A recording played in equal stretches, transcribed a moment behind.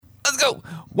go!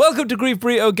 Welcome to Grief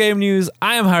Burrito Game News.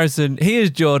 I am Harrison, he is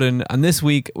Jordan, and this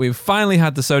week we've finally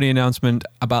had the Sony announcement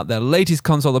about their latest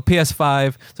console, the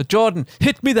PS5. So Jordan,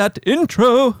 hit me that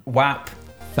intro! WAP.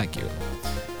 Thank you.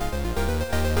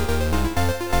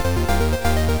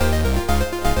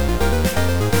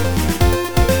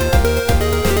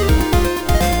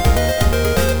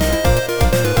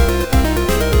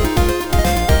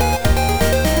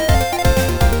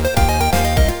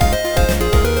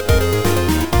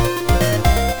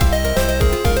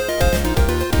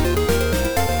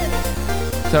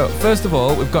 So, first of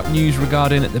all, we've got news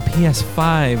regarding the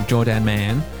PS5, Jordan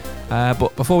man.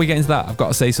 But before we get into that, I've got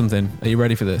to say something. Are you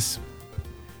ready for this?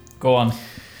 Go on.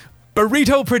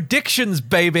 Burrito predictions,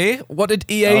 baby. What did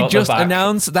EA just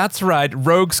announce? That's right,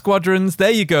 Rogue Squadrons.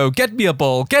 There you go. Get me a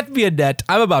ball. Get me a net.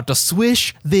 I'm about to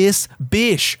swish this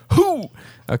bish. Whoo!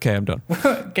 Okay, I'm done.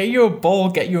 Get you a ball,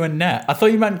 get you a net. I thought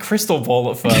you meant crystal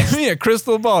ball at first. Yeah,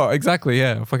 crystal ball. Exactly,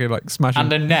 yeah. Fucking like smashing.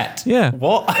 And a net. Yeah.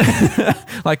 What?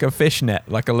 Like a fish net,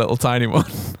 like a little tiny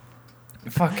one.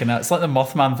 Fucking hell. It's like the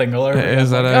Mothman thing all over It again.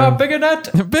 is that, Like, bigger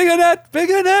net. Bigger net,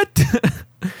 bigger net.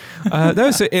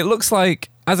 No, so it looks like,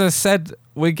 as I said,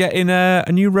 we're getting a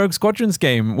new Rogue Squadrons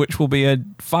game, which will be a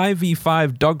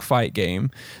 5v5 dogfight game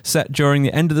set during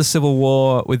the end of the Civil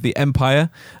War with the Empire.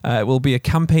 It will be a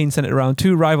campaign centered around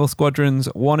two rival squadrons,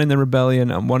 one in the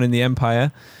Rebellion and one in the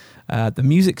Empire. The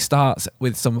music starts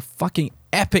with some fucking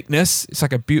epicness. It's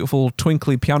like a beautiful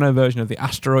twinkly piano version of the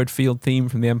asteroid field theme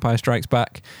from The Empire Strikes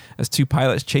Back, as two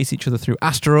pilots chase each other through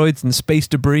asteroids and space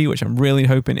debris, which I'm really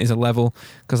hoping is a level,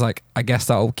 because like I guess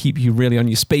that'll keep you really on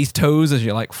your space toes as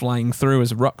you're like flying through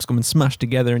as rocks come and smash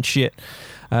together and shit.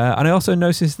 And I also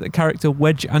noticed that the character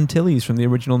Wedge Antilles from the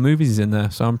original movies is in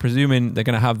there, so I'm presuming they're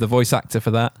going to have the voice actor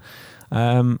for that.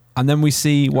 And then we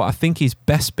see what I think is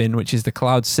Bespin, which is the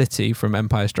Cloud City from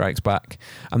Empire Strikes Back.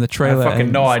 And the trailer I have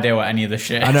fucking no idea what any of this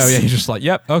shit is. I know, yeah, you're just like,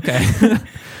 yep, okay.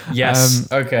 Yes,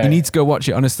 okay. You need to go watch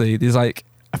it, honestly. There's like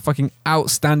a fucking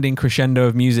outstanding crescendo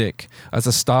of music as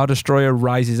a Star Destroyer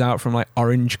rises out from like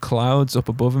orange clouds up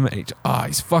above him.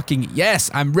 It's fucking,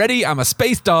 yes, I'm ready. I'm a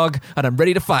space dog and I'm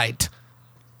ready to fight.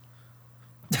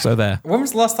 So there. When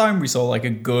was the last time we saw like a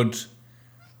good...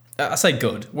 I say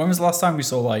good. When was the last time we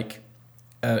saw like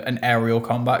an aerial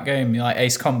combat game, like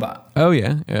Ace Combat? Oh,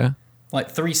 yeah.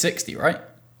 Like 360, right?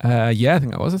 Yeah, I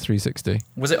think that was a 360.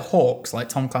 Was it Hawks, like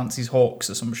Tom Clancy's Hawks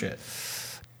or some shit?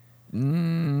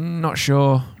 Not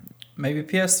sure. Maybe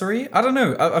PS3? I don't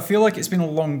know. I feel like it's been a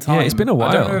long time. Yeah, it's been a while.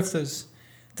 I don't know if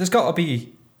there's got to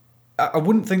be... I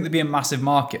wouldn't think there'd be a massive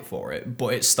market for it,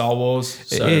 but it's Star Wars.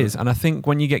 So. It is, and I think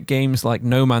when you get games like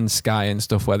No Man's Sky and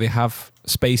stuff where they have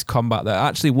space combat that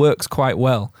actually works quite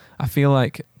well, I feel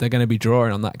like they're going to be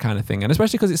drawing on that kind of thing, and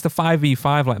especially because it's the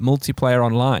 5v5 like multiplayer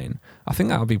online, I think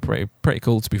that'll be pretty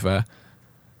cool, to be fair.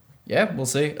 Yeah, we'll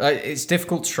see. It's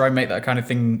difficult to try and make that kind of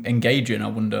thing engaging, I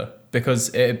wonder,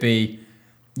 because it'd be,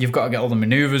 you've got to get all the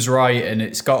maneuvers right, and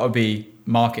it's got to be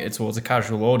marketed towards a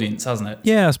casual audience, hasn't it?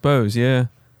 Yeah, I suppose, yeah.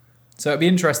 So it'd be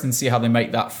interesting to see how they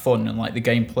make that fun and like the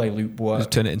gameplay loop work. Just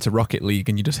turn it into Rocket League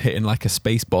and you're just hitting like a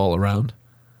space ball around.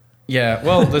 Yeah,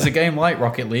 well, there's a game like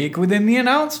Rocket League within the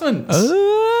announcements. Is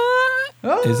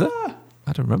it?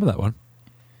 I don't remember that one.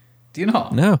 Do you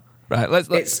not? No. Right, let's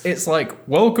It's like,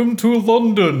 welcome to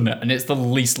London, and it's the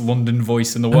least London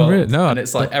voice in the world. Really? No, and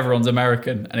it's like everyone's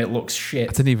American, and it looks shit.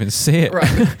 I didn't even see it.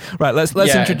 Right, right. Let's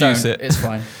introduce it. It's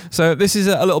fine. So this is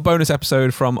a little bonus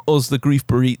episode from us, the Grief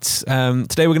Burritos.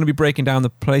 Today we're going to be breaking down the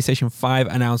PlayStation 5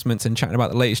 announcements and chatting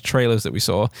about the latest trailers that we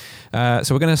saw.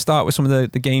 So we're going to start with some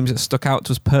of the games that stuck out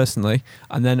to us personally,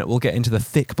 and then we'll get into the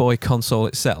thick boy console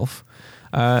itself.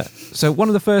 So one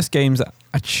of the first games that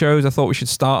I thought we should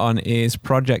start on is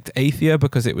Project Athia,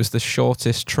 because it was the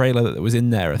shortest trailer that was in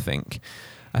there, I think.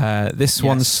 This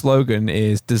one's slogan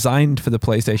is designed for the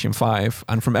PlayStation 5,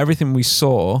 and from everything we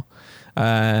saw,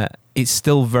 it's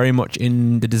still very much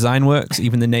in the design works.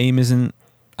 Even the name isn't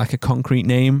like a concrete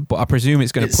name, but I presume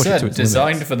it's going to push it to its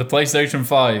designed limits. for the PlayStation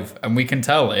 5, and we can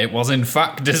tell it was in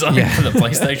fact designed for the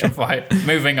PlayStation 5.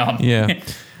 Moving on. Yeah.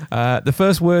 The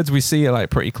first words we see are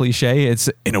like pretty cliche. It's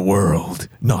in a world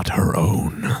not her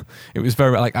own. It was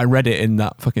very like I read it in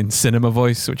that fucking cinema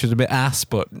voice, which is a bit ass,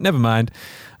 but never mind.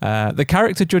 The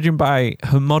character, judging by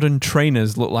her modern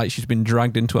trainers, looked like she's been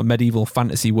dragged into a medieval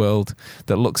fantasy world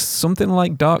that looks something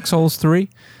like Dark Souls 3.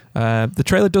 The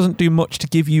trailer doesn't do much to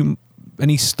give you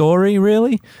any story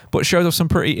really, but shows off some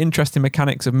pretty interesting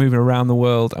mechanics of moving around the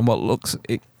world and what looks,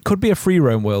 it could be a free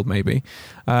roam world maybe,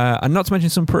 and not to mention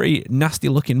some pretty nasty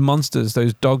looking monsters.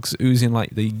 Those dogs oozing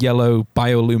like the yellow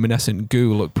bioluminescent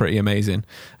goo look pretty amazing.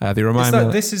 They remind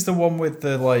me this is the one with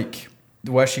the like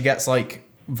where she gets like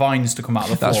vines to come out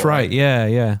of the floor. That's right.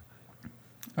 Yeah.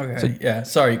 Okay. So- yeah.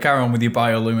 Sorry. Carry on with your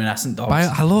bioluminescent dogs.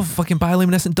 I love fucking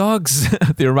bioluminescent dogs.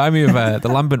 They remind me of the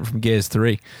Lambent from Gears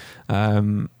 3.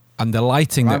 And the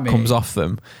lighting that comes off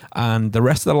them, and the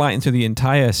rest of the lighting through the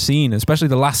entire scene, especially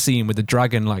the last scene with the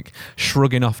dragon like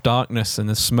shrugging off darkness, and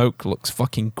the smoke looks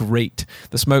fucking great.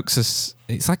 The smoke's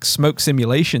it's like smoke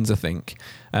simulations, I think.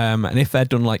 And if they're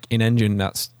done like in engine,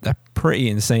 they're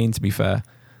pretty insane, to be fair.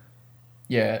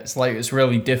 Yeah, it's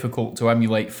really difficult to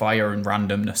emulate fire and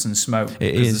randomness and smoke.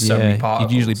 It because is, there's so many yeah.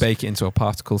 particles. You'd usually bake it into a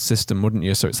particle system, wouldn't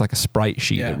you? So it's like a sprite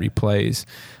sheet Yeah. that replays.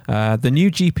 The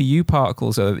new GPU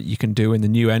particles that you can do in the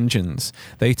new engines,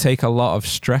 they take a lot of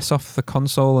stress off the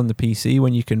console and the PC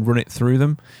when you can run it through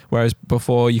them. Whereas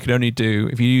before you could only do,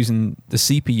 if you're using the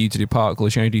CPU to do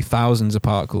particles, you only do thousands of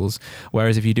particles.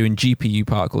 Whereas if you're doing GPU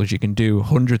particles, you can do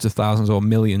hundreds of thousands or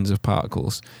millions of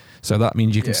particles. So that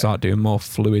means you can start doing more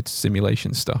fluid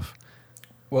simulation stuff.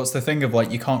 Well, it's the thing of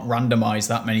like you can't randomize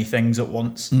that many things at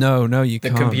once. No, you The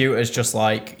can't. computer's just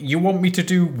like, you want me to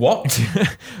do what?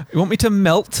 You want me to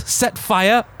melt, set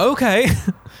fire? Okay.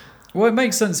 Well, it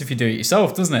makes sense if you do it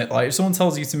yourself, doesn't it? Like if someone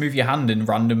tells you to move your hand in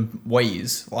random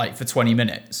ways, like for 20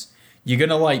 minutes, you're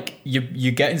gonna like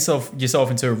you get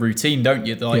yourself into a routine, don't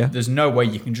you? Like there's no way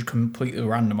you can just completely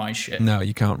randomize shit. No,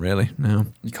 you can't really. No.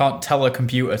 You can't tell a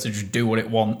computer to just do what it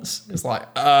wants. It's like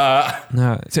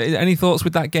No. So, any thoughts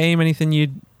with that game? Anything you're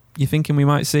thinking we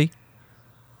might see?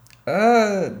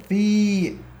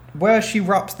 the where she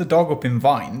wraps the dog up in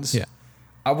vines. Yeah.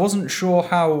 I wasn't sure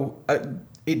how.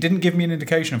 It didn't give me an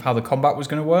indication of how the combat was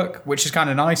going to work, which is kind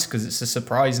of nice because it's a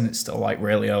surprise and it's still like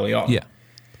really early on. Yeah.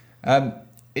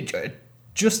 It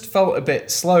just felt a bit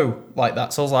slow like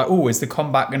that. So I was like, oh, is the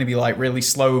combat going to be like really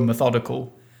slow and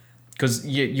methodical? Because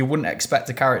you wouldn't expect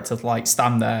a character to like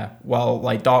stand there. Well,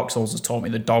 like Dark Souls has taught me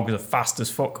the dogs are fast as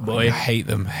fuck, boy. I hate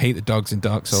them. Hate the dogs in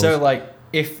Dark Souls. So like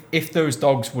if those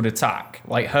dogs would attack,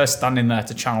 like her standing there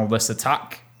to channel this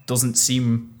attack doesn't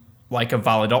seem like a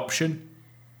valid option.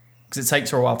 Because it takes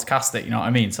her a while to cast it, you know what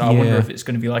I mean? So I wonder if it's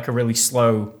going to be like a really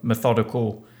slow,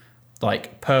 methodical,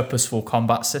 like purposeful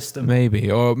combat system. Maybe.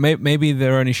 Or maybe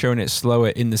they're only showing it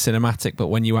slower in the cinematic, but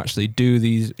when you actually do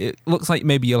these, it looks like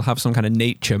maybe you'll have some kind of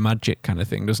nature magic kind of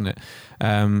thing, doesn't it?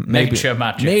 Nature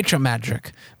magic. Nature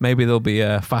magic. Maybe they'll be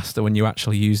faster when you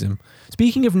actually use them.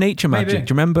 Speaking of nature magic,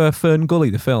 do you remember Fern Gully,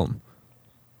 the film?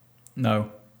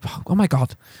 No. Oh my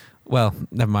God. Well,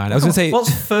 never mind. I was going to say...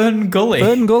 What's Fern Gully?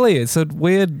 Fern Gully. It's a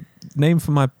weird name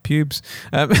for my pubes.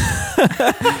 No,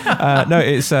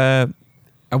 it's a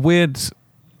weird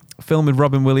film with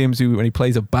Robin Williams when he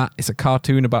plays a bat. It's a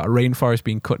cartoon about a rainforest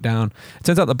being cut down. It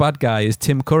turns out the bad guy is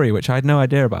Tim Curry, which I had no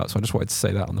idea about, so I just wanted to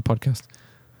say that on the podcast.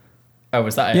 Oh,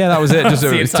 was that it? Yeah, that was it. Just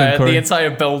the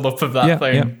entire build-up of that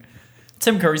thing. Yeah.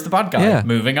 Tim Curry's the bad guy. Yeah.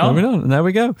 Moving on. And there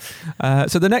we go.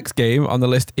 So the next game on the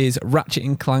list is Ratchet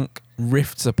and Clank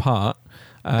Rifts Apart.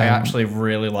 I actually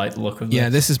really like the look of this. Yeah,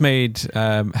 this has made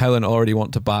Helen already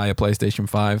want to buy a PlayStation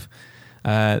 5.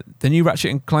 The new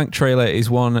Ratchet and Clank trailer is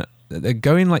one they're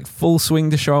going like full swing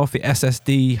to show off the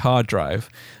SSD hard drive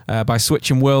by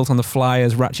switching worlds on the fly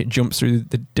as Ratchet jumps through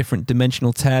the different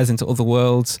dimensional tears into other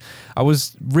worlds. I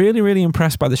was really, really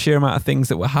impressed by the sheer amount of things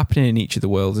that were happening in each of the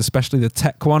worlds, especially the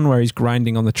tech one where he's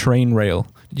grinding on the train rail.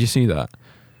 Did you see that?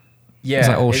 Yeah, it's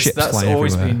like all ships flying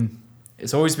everywhere.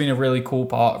 It's always been a really cool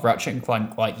part of Ratchet and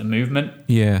Clank, like the movement.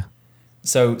 Yeah.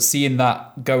 So seeing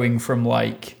that going from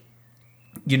like,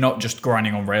 you're not just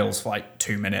grinding on rails for like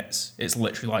 2 minutes. It's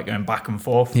literally like going back and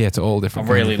forth. Yeah, to all different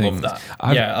I really kinds of love things.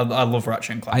 that. I love Ratchet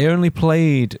and Clank. I only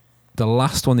played the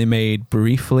last one they made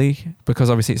briefly because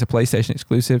obviously it's a PlayStation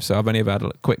exclusive, so I've only had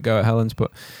a quick go at Helen's,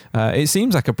 but it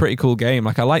seems like a pretty cool game.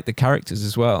 Like I like the characters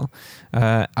as well.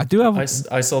 I do have...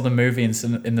 I saw the movie in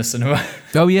the cinema.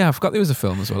 Oh yeah, I forgot there was a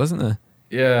film as well, isn't there?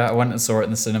 Yeah, I went and saw it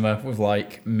in the cinema with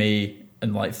like me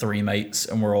and like 3 mates,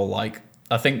 and we're all like,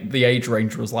 I think the age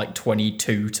range was like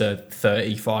 22 to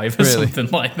 35 or something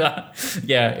like that.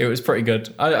 Yeah, it was pretty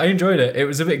good. I enjoyed it. It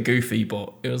was a bit goofy,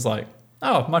 but it was like,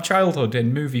 oh, my childhood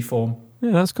in movie form.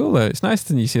 Yeah, that's cool though. It's nice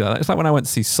when you see that. It's like when I went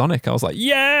to see Sonic, I was like,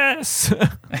 yes!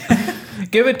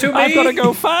 Give it to me! I've got to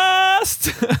go fast!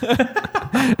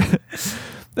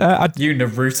 You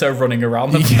Naruto running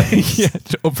around the place. Yeah,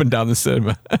 up and down the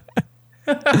cinema.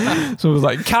 So I was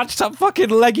like, catch that fucking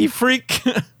leggy freak!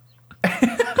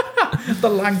 The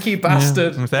lanky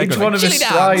bastard. Yeah. Each one of his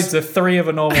strides are 3 of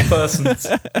a normal person's.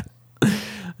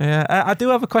 Yeah, I do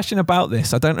have a question about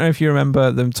this. I don't know if you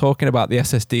remember them talking about the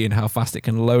SSD and how fast it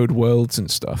can load worlds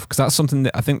and stuff, because that's something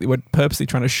that I think they were purposely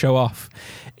trying to show off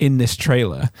in this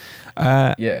trailer.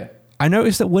 Yeah. I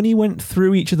noticed that when he went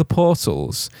through each of the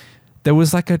portals, there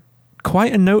was like a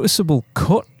quite a noticeable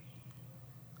cut.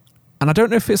 And I don't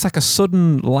know if it's like a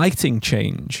sudden lighting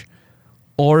change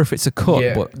or if it's a cut.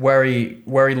 Yeah, but where he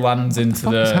lands into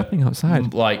what is happening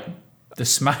outside? Like the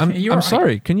smash. I'm right?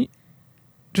 sorry. Can you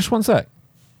just one sec?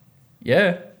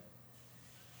 Yeah.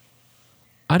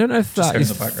 I don't know if Just that hearing is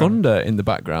the background. thunder in the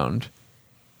background,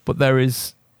 but there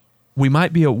is. We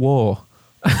might be at war.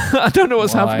 I don't know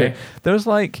what's Why? happening. There's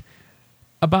like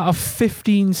about a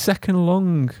 15-second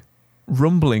long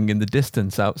rumbling in the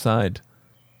distance outside.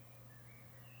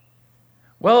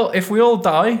 Well, if we all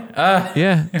die,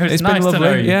 Yeah, it was it's nice been to lovely.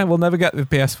 know you. Yeah, we'll never get the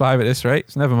PS5 at this rate.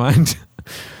 So never mind.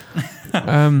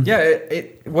 Yeah,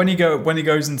 when he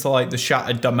goes into like the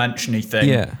shattered dimension-y thing,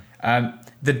 Yeah.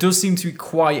 there does seem to be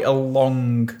quite a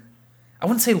long, I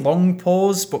wouldn't say long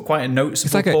pause, but quite a noticeable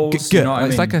It's like a pause. You know what I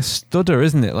it's mean? like a stutter,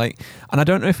 isn't it? Like, and I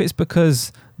don't know if it's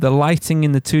because the lighting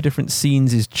in the two different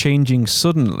scenes is changing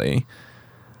suddenly.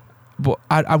 But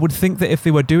I would think that if they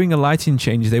were doing a lighting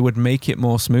change, they would make it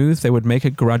more smooth. They would make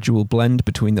a gradual blend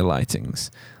between the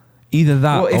lightings. Either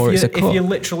that well, or it's a cut. if you're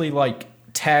literally like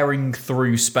tearing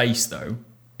through space, though,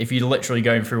 if you're literally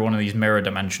going through one of these mirror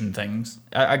dimension things,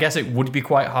 I guess it would be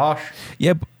quite harsh.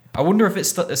 Yeah. I wonder if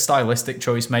it's a stylistic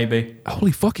choice, maybe.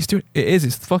 Holy fuck! It is.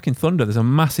 It's fucking thunder. There's a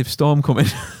massive storm coming.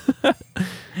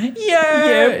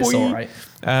 Yeah, it's boy. all right.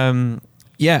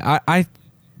 Yeah.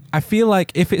 I feel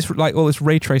like if it's like all this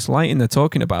ray trace lighting they're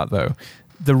talking about, though,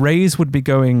 the rays would be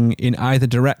going in either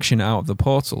direction out of the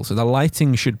portal, so the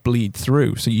lighting should bleed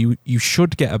through. So you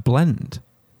should get a blend.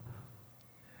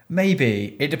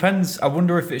 Maybe it depends. I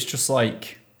wonder if it's just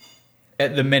like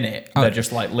at the minute they're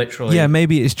just like literally. Yeah,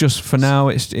 maybe it's just for now.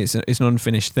 It's an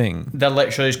unfinished thing. They're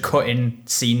literally just cutting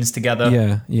scenes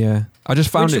together. Yeah. I just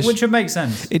found which would make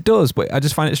sense. It does, but I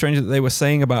just find it strange that they were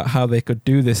saying about how they could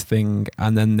do this thing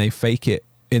and then they fake it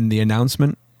in the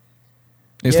announcement.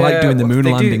 It's like doing the moon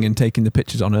landing and taking the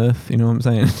pictures on Earth. You know what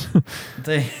I'm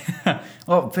saying?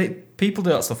 People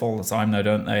do that stuff all the time, though,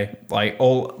 don't they?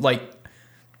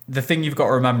 The thing you've got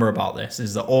to remember about this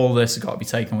is that all this has got to be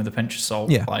taken with a pinch of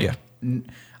salt. Yeah,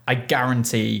 I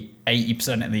guarantee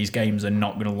 80% of these games are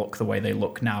not going to look the way they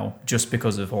look now just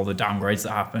because of all the downgrades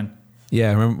that happen.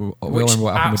 Yeah, we all remember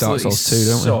what happened with Dark Souls 2,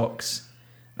 don't we? Sucks.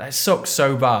 That sucks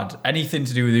so bad. Anything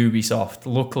to do with Ubisoft,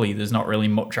 luckily there's not really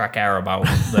much I care about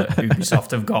that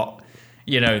Ubisoft have got,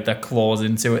 their claws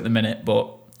into at the minute,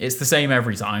 but it's the same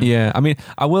every time. Yeah, I mean,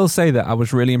 I will say that I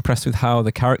was really impressed with how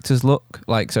the characters look.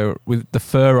 Like, so with the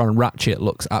fur on Ratchet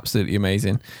looks absolutely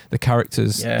amazing. The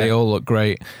characters, they all look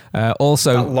great.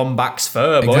 Also, that Lombax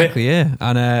fur, boy. Exactly, yeah.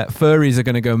 And furries are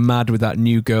going to go mad with that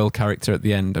new girl character at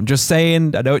the end. I'm just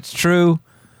saying, I know it's true.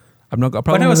 I've not got a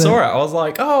problem with it. When I saw it, I was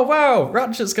like, oh, wow,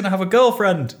 Ratchet's going to have a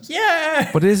girlfriend.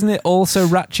 Yeah! But isn't it also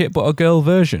Ratchet but a girl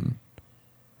version?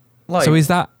 So is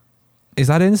that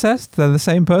incest? They're the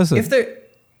same person?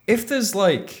 If there's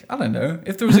like, I don't know,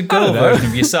 if there was a girl version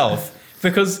of yourself,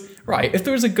 because, right, if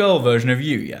there was a girl version of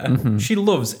you, she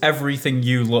loves everything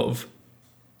you love.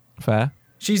 Fair.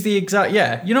 She's the exact,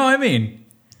 you know what I mean?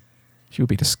 She would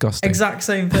be disgusting. Exact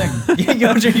same thing.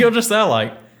 You're just there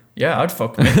like, yeah, I'd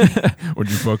fuck me. Would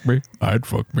you fuck me? I'd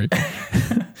fuck me.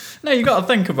 No, you got to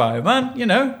think about it,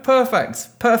 man.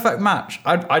 Perfect match.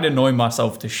 I'd annoy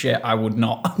myself to shit. I would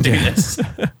not do this.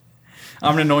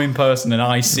 I'm an annoying person and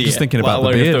I see just it. Thinking about the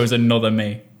alone beard. if there was another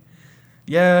me.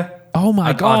 Yeah. Oh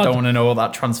my God. I don't want to know what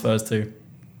that transfers to.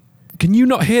 Can you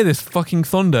not hear this fucking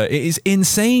thunder? It is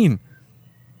insane.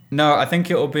 No, I think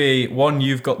it'll be, one,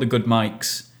 you've got the good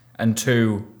mics, and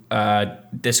two,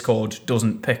 Discord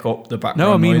doesn't pick up the background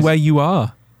No, I mean noise. where you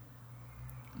are.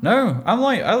 No, I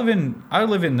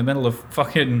live in the middle of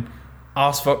fucking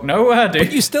arse fuck nowhere, dude.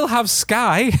 But you still have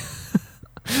Sky.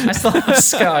 I still have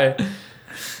Sky.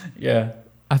 Yeah.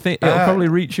 I think it'll probably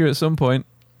reach you at some point.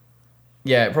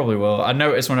 Yeah, it probably will. I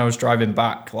noticed when I was driving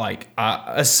back, like,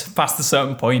 past a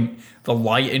certain point, the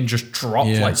lighting just dropped,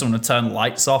 like someone had turned the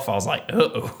lights off. I was like,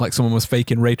 uh-oh. Like someone was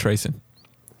faking ray tracing.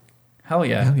 Hell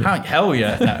yeah. Hell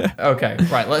yeah. No. Okay,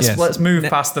 right, let's move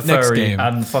past the next furry game.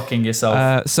 and fucking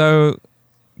yourself. So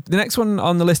the next one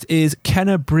on the list is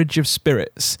Kenna Bridge of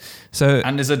Spirits. So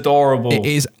and is adorable. It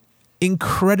is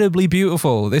incredibly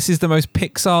beautiful. This is the most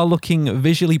Pixar-looking,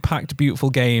 visually packed,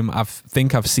 beautiful game I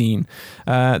think I've seen.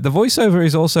 The voiceover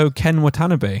is also Ken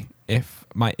Watanabe, if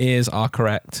my ears are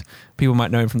correct. People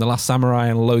might know him from The Last Samurai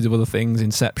and loads of other things,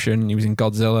 Inception, he was in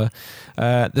Godzilla.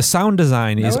 The sound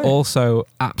design is also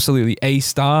absolutely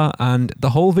A-star, and the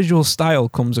whole visual style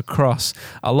comes across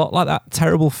a lot like that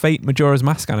terrible Fate Majora's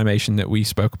Mask animation that we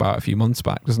spoke about a few months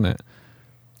back, doesn't it?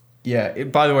 Yeah.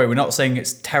 By the way, we're not saying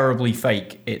it's terribly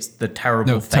fake. It's the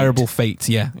terrible No, fate. terrible fate.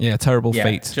 Yeah, terrible Yeah,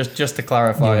 fate. just to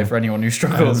clarify for anyone who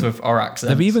struggles with our accents.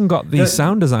 They've even got the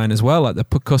sound design as well, like the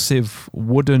percussive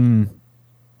wooden,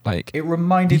 like It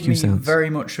reminded EQ me sounds. very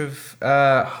much of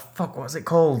what was it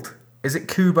called? Is it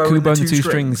Kubo Kubo and and the two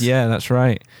strings? Yeah, that's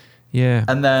right. Yeah.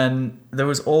 And then there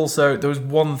was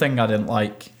one thing I didn't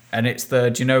like, and it's the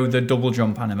double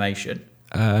jump animation.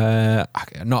 Not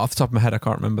off the top of my head, I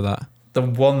can't remember that. The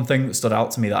one thing that stood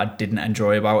out to me that I didn't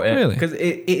enjoy about it, Really? because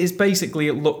it is basically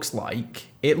it looks like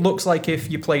if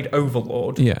you played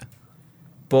Overlord, Yeah.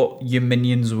 but your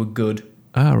minions were good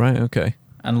Ah, right. Okay.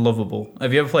 and lovable.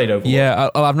 Have you ever played Overlord? Yeah,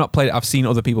 I've not played it. I've seen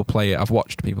other people play it. I've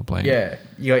watched people play it. Yeah,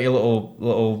 you got your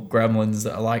little gremlins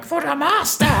that are like, for the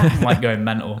master, like going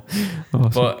mental.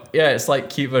 Awesome. But yeah, it's like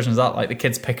cute versions of that, like the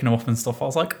kids picking them up and stuff. I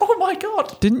was like, oh my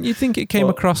god. Didn't you think it came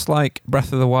But- across like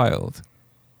Breath of the Wild?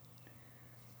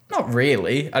 Not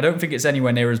really. I don't think it's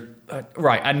anywhere near as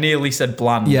right. I nearly said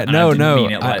bland. Yeah, and no. I didn't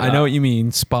mean it like I that. know what you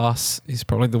mean. Sparse is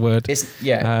probably the word. It's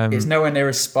it's nowhere near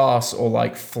as sparse or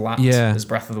like flat Yeah. as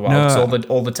Breath of the Wild. No. So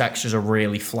all the textures are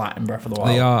really flat in Breath of the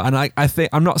Wild. They are, and I think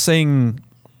I'm not saying.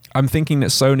 I'm thinking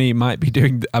that Sony might be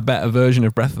doing a better version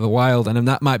of Breath of the Wild, and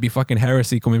that might be fucking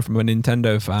heresy coming from a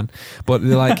Nintendo fan. But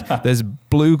they're like, there's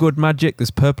blue good magic,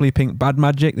 there's purpley pink bad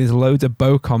magic, there's loads of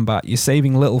bow combat. You're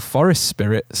saving little forest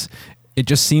spirits. It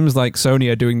just seems like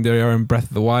Sony are doing their own Breath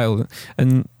of the Wild,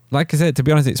 and like I said, to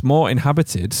be honest, it's more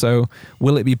inhabited. So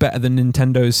will it be better than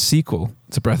Nintendo's sequel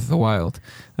to Breath of the Wild?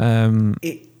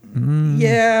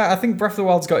 Yeah, I think Breath of the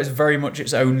Wild's got very much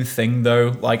its own thing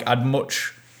though. Like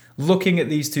looking at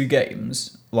these two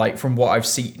games, like from what I've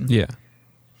seen, Yeah.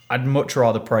 I'd much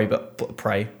rather I'd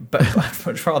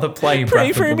much rather play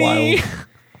Pray Breath for of the me. Wild.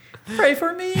 Pray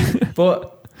for me.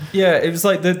 But yeah, it was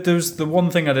like there was the one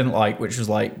thing I didn't like, which was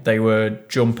like they were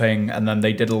jumping and then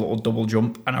they did a little double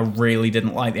jump, and I really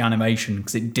didn't like the animation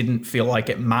because it didn't feel like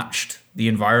it matched the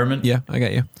environment. Yeah, I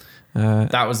get you.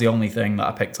 That was the only thing that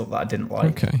I picked up that I didn't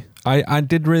like. Okay. I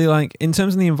did really like, in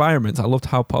terms of the environments, I loved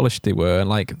how polished they were, and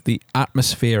like the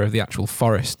atmosphere of the actual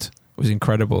forest was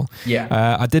incredible.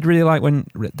 Yeah. I did really like when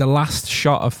the last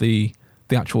shot of the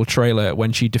actual trailer,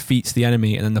 when she defeats the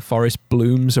enemy and then the forest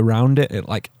blooms around it,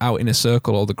 like out in a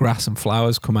circle, all the grass and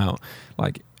flowers come out.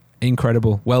 Like,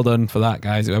 incredible. Well done for that,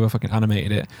 guys, whoever fucking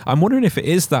animated it. I'm wondering if it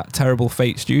is that Terrible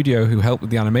Fate studio who helped with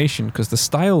the animation, because the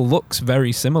style looks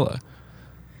very similar.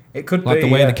 It could Like be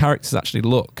the way yeah. the characters actually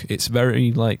look, it's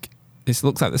very like, it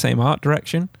looks like the same art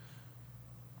direction.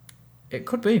 It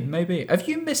could be, maybe. Have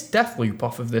you missed Deathloop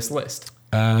off of this list?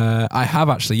 I have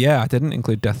actually, yeah. I didn't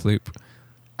include Deathloop.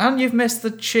 And you've missed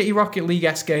the shitty Rocket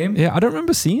League-esque game? Yeah, I don't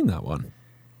remember seeing that one.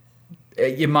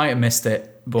 You might have missed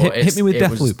it, but Hit me with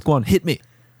Deathloop. Go on, hit me.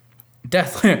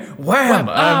 Deathloop. Wham!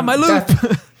 My loop.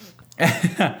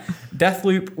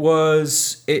 Deathloop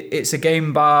was... It's a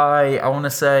game by, I want to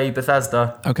say,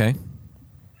 Bethesda. Okay.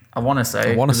 I want to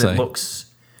say. I wanna 'cause say. It looks...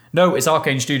 No, it's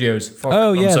Arcane Studios. Fuck,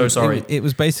 Oh yeah, I'm so sorry. It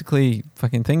was basically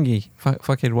fucking thingy.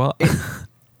 Fucking what?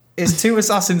 It's two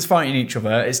assassins fighting each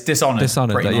other. It's Dishonored.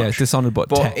 Dishonored. pretty Yeah, much. it's Dishonored, but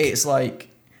tech. it's like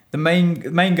the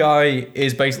main guy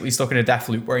is basically stuck in a death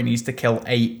loop where he needs to kill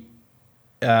 8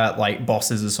 like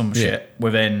bosses or some shit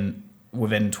within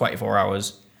 24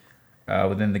 hours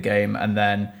within the game, and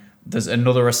then there's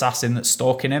another assassin that's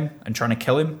stalking him and trying to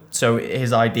kill him. So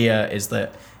his idea is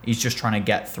that he's just trying to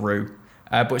get through.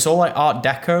 But it's all like Art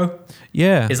Deco.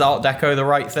 Yeah. Is Art Deco the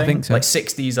right thing? I think so. Like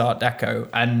 60s Art Deco.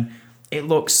 And it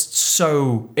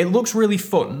looks really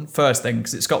fun, first thing,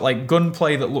 because it's got like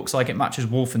gunplay that looks like it matches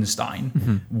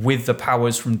Wolfenstein with the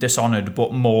powers from Dishonored,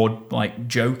 but more like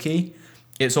jokey.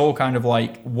 It's all kind of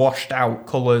like washed out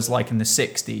colours like in the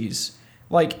 60s.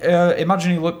 Like,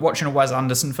 imagine you watching a Wes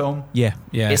Anderson film. Yeah.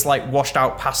 It's like washed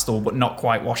out pastel, but not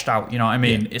quite washed out. You know what I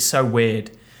mean? Yeah. It's so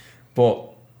weird. But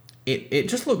it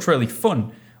just looks really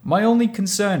fun. My only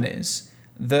concern is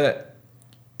that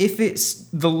if it's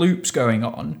the loops going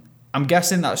on, I'm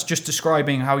guessing that's just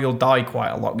describing how you'll die quite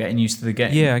a lot getting used to the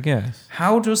game. Yeah, I guess.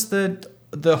 How does the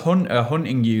hunter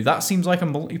hunting you, that seems like a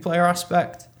multiplayer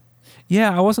aspect.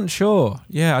 Yeah, I wasn't sure.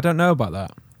 Yeah, I don't know about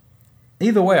that.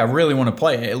 Either way, I really want to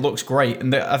play it. It looks great.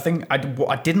 And I think I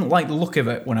didn't like the look of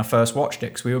it when I first watched it,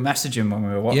 because we were messaging when we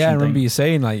were watching Yeah, I remember things. you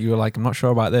saying, like, you were like, I'm not sure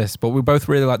about this, but we both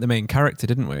really liked the main character,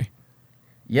 didn't we?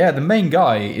 Yeah, the main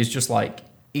guy is just like,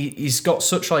 he's got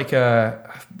such like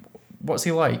a, what's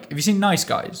he like? Have you seen Nice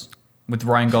Guys with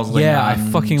Ryan Gosling? Yeah, I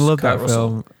and fucking love Kurt that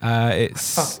Russell?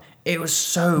 film. It was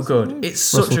so good. It's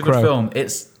such Russell a good Crowe. film.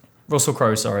 It's Russell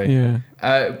Crowe, sorry. Yeah.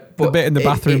 But The bit in the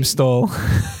bathroom stall.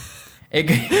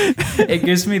 It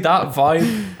gives me that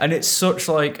vibe, and it's such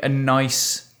like a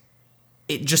nice.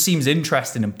 it just seems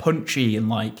interesting and punchy, and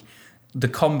like the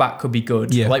combat could be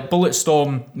good. Yeah. Like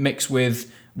Bulletstorm mixed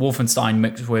with Wolfenstein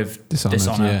mixed with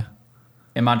Dishonored. Yeah.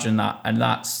 Imagine that, and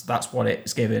that's what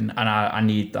it's giving, and I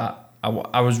need that.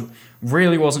 I was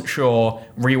really wasn't sure.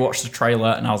 Rewatched the trailer,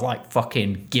 and I was like,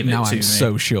 "Fucking give it Now to I'm me!"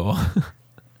 so sure.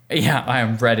 Yeah, I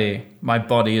am ready. My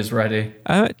body is ready.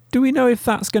 Do we know if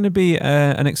that's going to be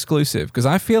an exclusive? Because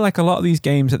I feel like a lot of these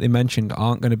games that they mentioned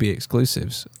aren't going to be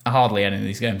exclusives. Hardly any of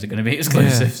these games are going to be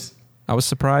exclusives. Yeah. I was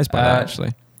surprised by that,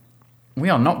 actually. We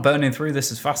are not burning through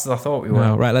this as fast as I thought we were.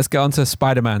 No, right, let's get on to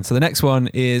Spider-Man. So the next one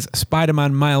is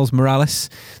Spider-Man Miles Morales.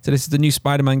 So this is the new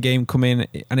Spider-Man game coming,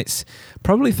 and it's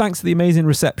probably thanks to the amazing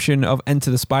reception of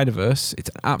Enter the Spider-Verse. It's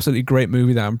an absolutely great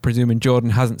movie that I'm presuming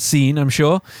Jordan hasn't seen, I'm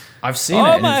sure. I've seen it.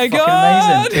 And my it's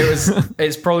God! fucking amazing.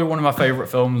 It's probably one of my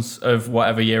favourite films of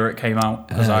whatever year it came out,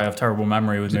 because I have terrible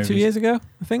memory with movies. 2 years ago,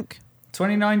 I think.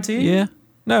 2019? Yeah.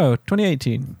 No,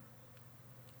 2018.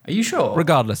 Are you sure?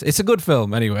 Regardless, it's a good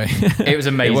film anyway. It was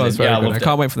amazing. It was very I good. loved I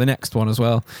can't wait for the next one as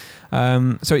well.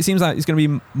 So it seems like it's going to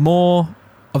be more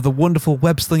of the wonderful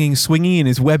web-slinging swinging in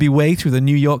his webby way through the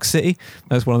New York City.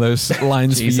 That's one of those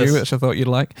lines for you, which I thought you'd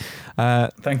like.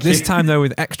 Thank this you. time, though,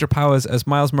 with extra powers, as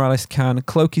Miles Morales can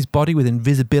cloak his body with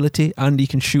invisibility and he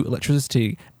can shoot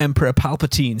electricity, Emperor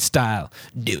Palpatine style.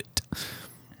 Do it.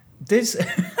 This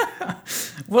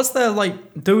was there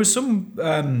there was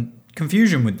some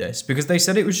confusion with this, because they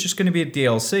said it was just going to be a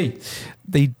DLC.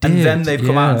 They did. And then they've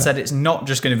come out and said it's not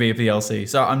just going to be a DLC.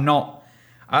 So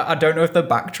I don't know if they're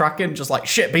backtracking, just like,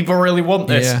 shit, people really want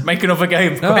this. Yeah. Make another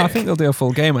game. No, quick. I think they'll do a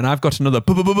full game, and I've got another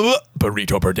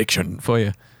burrito prediction for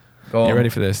you. Go on. Get ready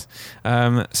for this.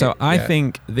 I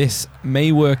think this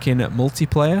may work in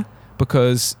multiplayer,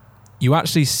 because you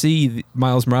actually see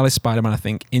Miles Morales Spider-Man, I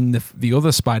think, in the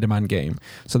other Spider-Man game.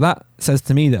 So that says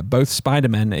to me that both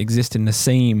Spider-Men exist in the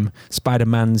same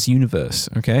Spider-Man's universe,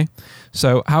 okay?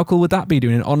 So how cool would that be,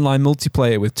 doing an online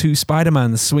multiplayer with two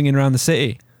Spider-Mans swinging around the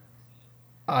city?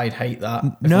 I'd hate that.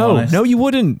 if I'm No, honest. you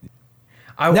wouldn't.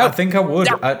 I think I would.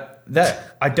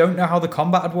 I don't know how the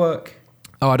combat would work.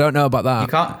 Oh, I don't know about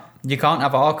that. You can't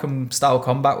have Arkham style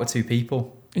combat with two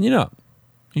people. And you're not?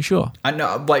 You sure? I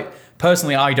know,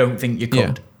 personally, I don't think you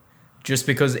could. Yeah. Just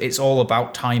because it's all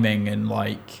about timing and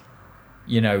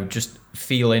just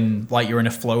feeling like you're in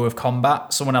a flow of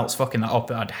combat. Someone else fucking that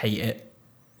up, I'd hate it.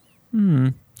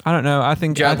 I don't know. I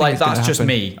think it's that's gonna just happen.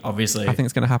 me, obviously. I think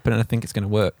it's going to happen, and I think it's going to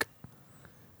work.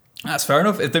 That's fair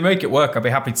enough. If they make it work, I'd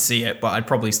be happy to see it, but I'd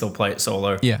probably still play it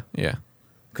solo. Yeah.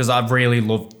 Because I really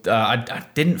loved... I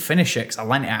didn't finish it because I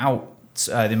lent it out,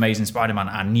 The Amazing Spider-Man.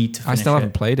 I need to finish it. I still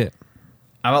haven't played it.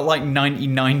 I'm at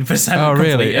 99% Oh,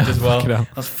 really? completed as well. Fucking hell.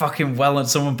 I was fucking well, and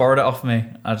someone borrowed it off me.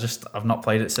 I've not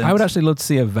played it since. I would actually love to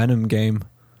see a Venom game.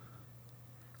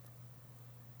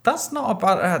 That's not a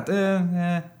bad...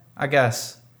 yeah, I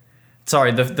guess.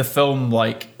 Sorry, the film,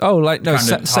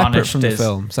 separate from the his-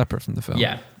 film. Separate from the film.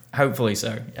 Yeah, hopefully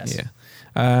so, yes.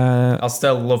 Yeah. I'll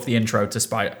still love the intro to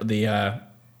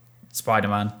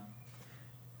Spider-Man.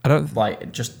 I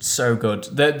don't. Just so good.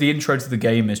 The intro to the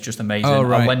game is just amazing. Oh,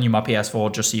 right. I'll lend you my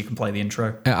PS4 just so you can play the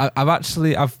intro.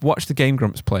 I've watched the Game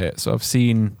Grumps play it, so I've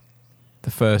seen the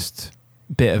first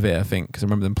bit of it. I think because I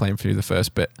remember them playing through the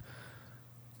first bit.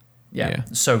 Yeah.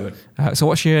 So good. So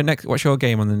what's your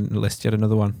game on the list? You had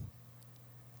another one.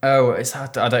 Oh, I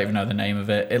don't even know the name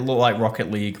of it. It looked like Rocket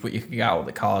League, but you can get out of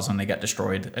the cars and they get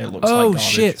destroyed. It looks like garbage.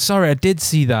 Shit! Sorry, I did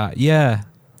see that. Yeah.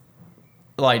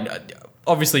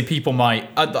 Obviously, people might.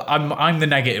 I'm the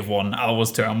negative one. I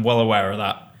was too. I'm well aware of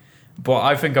that. But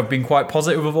I think I've been quite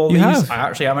positive of all You these. have. I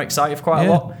actually am excited for quite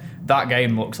a lot. That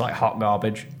game looks like hot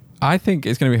garbage. I think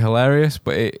it's going to be hilarious,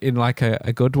 but in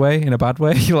a good way, in a bad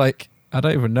way. I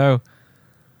don't even know.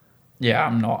 Yeah,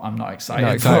 I'm not excited,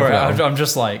 Not excited for for that it. I'm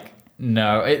just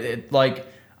no.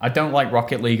 I don't like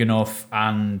Rocket League enough,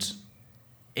 and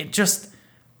it just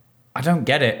I don't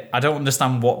get it. I don't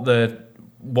understand what the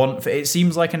want for. It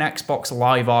seems like an Xbox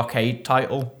Live Arcade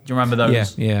title. Do you remember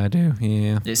those? Yeah, I do.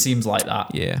 Yeah. It seems like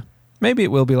that. Yeah. Maybe it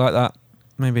will be like that.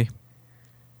 Maybe.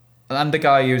 And the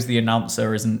guy who's the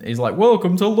announcer he's like,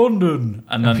 "Welcome to London,"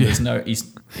 and then he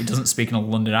doesn't speak in a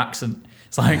London accent.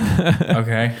 It's like,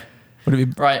 okay. Would it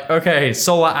be Right, okay,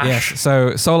 Solar Ash. Yes,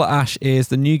 so Solar Ash is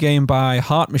the new game by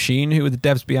Heart Machine, who were the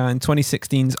devs behind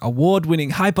 2016's award-winning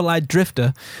Hyperlight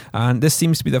Drifter, and this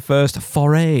seems to be the first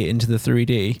foray into the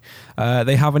 3D.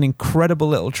 They have an incredible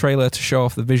little trailer to show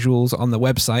off the visuals on the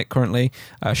website currently,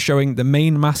 showing the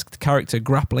main masked character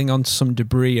grappling onto some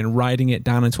debris and riding it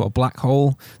down into a black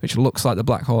hole, which looks like the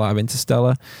black hole out of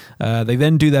Interstellar. They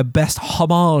then do their best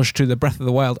homage to the Breath of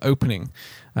the Wild opening.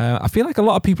 I feel like a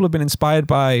lot of people have been inspired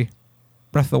by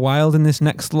Breath of the Wild in this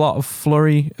next lot of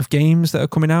flurry of games that are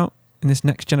coming out in this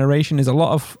next generation. There's a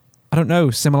lot of, I don't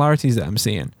know, similarities that I'm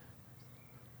seeing.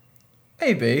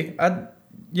 Maybe.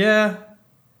 Yeah,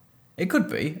 it could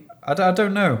be. I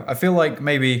don't know. I feel like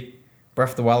maybe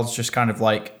Breath of the Wild's just kind of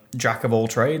like jack of all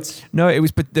trades. No, it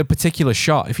was the particular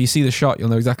shot. If you see the shot, you'll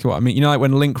know exactly what I mean. You know, like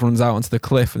when Link runs out onto the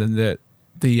cliff and then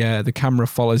the camera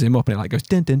follows him up and it like goes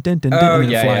dun dun dun dun, Oh, and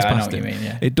then yeah, it flies yeah, I know past what him. you mean,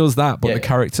 yeah. It does that, but Yeah, the yeah.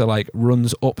 character like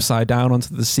runs upside down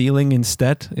onto the ceiling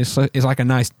instead. It's like a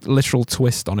nice literal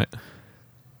twist on it.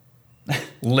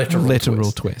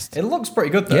 Literal twist. It looks pretty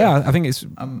good though. Yeah, I think it's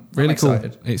I'm really cool.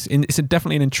 excited. It's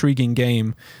definitely an intriguing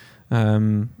game.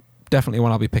 Definitely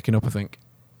one I'll be picking up, I think.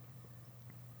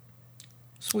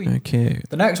 Sweet. Okay.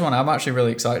 The next one I'm actually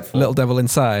really excited for. Little Devil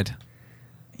Inside.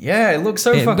 Yeah, it looks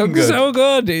so It fucking looks good. so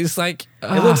good. It's like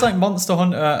It looks like Monster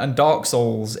Hunter and Dark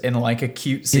Souls in like a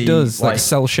cutesy. it does, like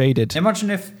cell shaded. Imagine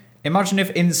if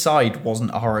Inside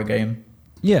wasn't a horror game.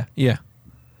 Yeah. Yeah,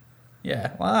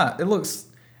 like that. It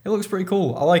looks pretty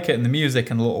cool. I like it, and the music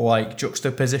and the little like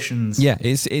juxtapositions. Yeah,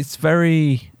 it's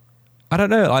very, I don't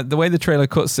know, like the way the trailer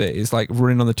cuts it is like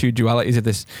running on the two dualities of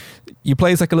this. You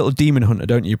play as like a little demon hunter,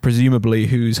 don't you? Presumably,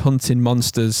 who's hunting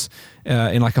monsters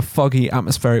in like a foggy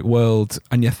atmospheric world,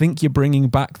 and you think you're bringing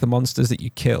back the monsters that you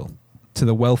kill to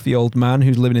the wealthy old man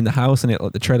who's living in the house, and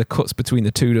the trailer cuts between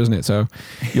the two, doesn't it? So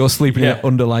you're sleeping Yeah.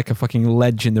 under like a fucking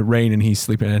ledge in the rain, and he's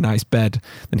sleeping in a nice bed,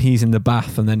 and he's in the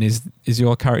bath, and then is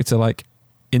your character like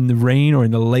in the rain or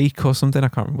in the lake or something? I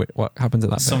can't remember what happens at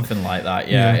that bit. Something like that.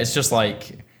 Yeah. Yeah. It's just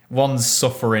like one's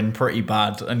suffering pretty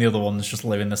bad, and the other one's just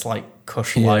living this like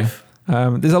cush Yeah. life.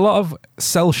 There's a lot of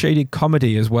cell-shaded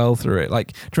comedy as well through it. Like,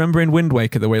 do you remember in Wind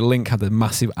Waker the way Link had the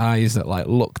massive eyes that like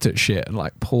looked at shit and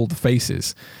like pulled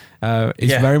faces?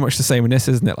 It's Yeah. very much the same in this,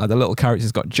 isn't it? Like the little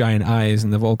characters got giant eyes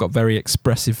and they've all got very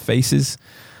expressive faces.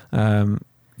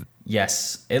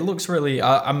 Yes, it looks really.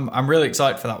 I'm really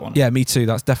excited for that one. Yeah, me too.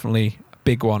 That's definitely a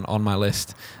big one on my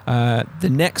list. The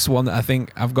next one that I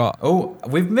think I've got, Oh,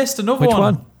 we've missed another which one.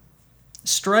 one?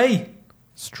 Stray.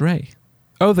 Stray.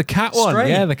 Oh, the cat one. Stray.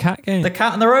 Yeah, the cat game. The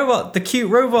cat and the robot. The cute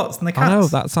robots and the cats. I know,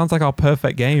 that sounds like our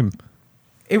perfect game.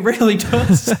 It really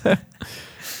does.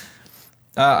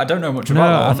 I don't know much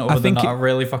about that one, other than that I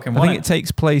really fucking I want think it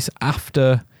takes place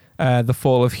after the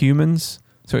fall of humans.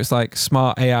 So it's like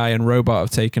smart AI and robot have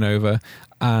taken over,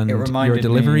 and It you're reminded a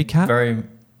delivery me cat. very,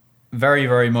 very,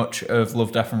 very much of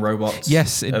Love, Death and Robots.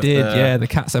 Yes, it of did. Yeah, the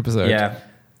cats episode. Yeah.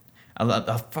 I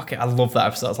love that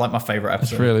episode. It's like my favorite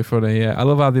episode. It's really funny. Yeah, I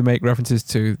love how they make references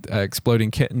to Exploding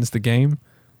Kittens, the game.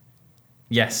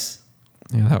 Yes.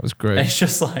 Yeah, that was great. It's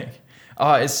just like,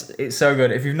 it's so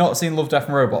good. If you've not seen Love, Death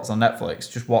and Robots on Netflix,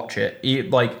 just watch it.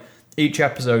 Each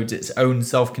episode's its own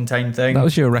self-contained thing. That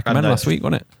was your recommend And they're last week,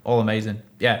 wasn't it? All amazing.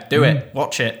 Yeah, do it.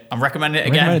 Watch it. I'm recommending it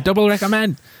again. Recommend, double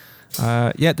recommend.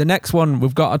 Yeah, the next one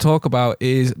we've got to talk about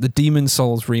is the Demon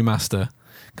Souls remaster.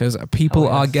 Because people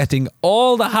are getting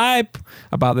all the hype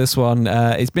about this one.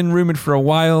 It's been rumored for a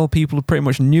while. People pretty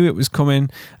much knew it was coming,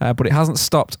 but it hasn't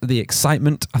stopped the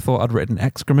excitement. I thought I'd written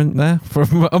excrement there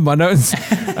on my notes.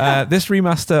 This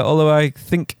remaster, although I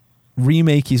think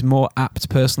remake is more apt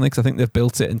personally, because I think they've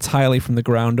built it entirely from the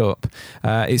ground up.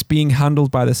 It's being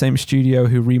handled by the same studio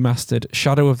who remastered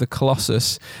Shadow of the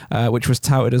Colossus, which was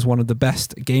touted as one of the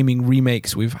best gaming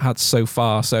remakes we've had so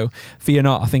far. So fear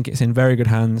not, I think it's in very good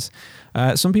hands.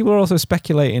 Some people are also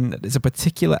speculating that there's a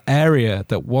particular area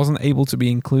that wasn't able to be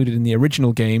included in the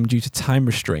original game due to time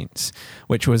restraints,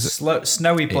 which was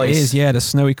Snowy place. It is, yeah, the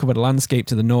snowy covered landscape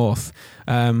to the north,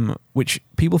 which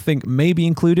people think may be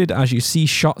included as you see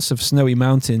shots of snowy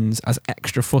mountains as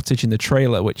extra footage in the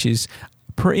trailer, which is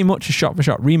pretty much a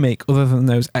shot-for-shot remake other than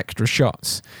those extra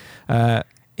shots. It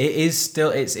is still,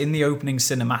 it's in the opening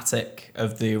cinematic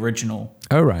of the original.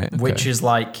 Oh, right. Okay. Which is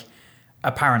like,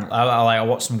 apparently, I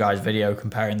watched some guy's video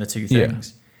comparing the two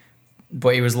things.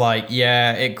 But he was like,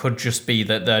 yeah, it could just be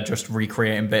that they're just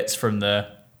recreating bits from the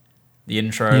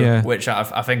intro, which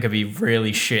I think would be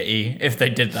really shitty if they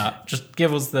did that. Just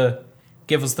give us the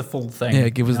full thing. Yeah,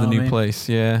 give us the new place.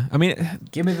 Yeah. I mean,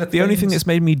 give me the only thing that's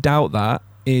made me doubt that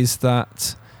is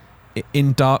that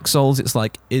in Dark Souls, it's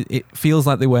like it feels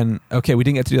like they went, okay, we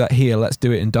didn't get to do that here, let's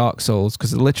do it in Dark Souls,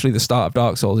 because literally the start of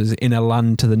Dark Souls is in a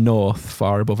land to the north,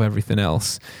 far above everything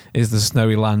else, is the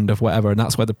snowy land of whatever, and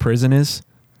that's where the prison is.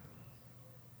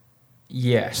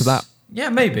 Yes. So that, yeah,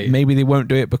 maybe they won't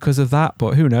do it because of that,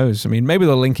 but who knows? I mean, maybe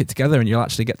they'll link it together and you'll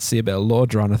actually get to see a bit of lore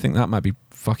drawn. I think that might be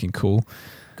fucking cool.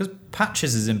 Because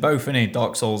Patches is in both, isn't he?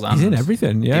 Dark Souls and He's in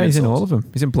everything. Yeah, Demon he's in Souls. all of them.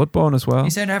 He's in Bloodborne as well.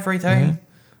 He's in everything. Yeah.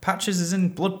 Patches is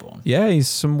in Bloodborne. Yeah, he's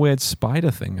some weird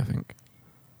spider thing, I think.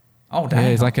 Oh, damn. Yeah,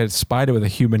 he's like a spider with a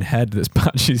human head that's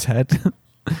Patch's head.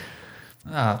 Fuck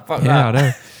Yeah, that. I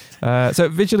know. So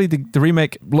visually, the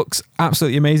remake looks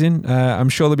absolutely amazing. I'm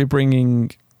sure they'll be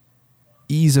bringing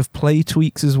ease of play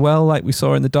tweaks as well, like we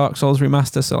saw in the Dark Souls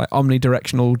remaster. So like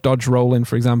omnidirectional dodge rolling,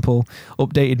 for example,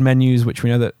 updated menus, which we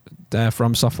know that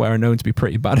From Software are known to be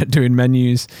pretty bad at doing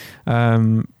menus.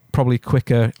 Probably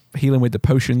quicker healing with the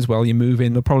potions while you're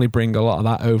moving. They'll probably bring a lot of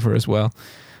that over as well.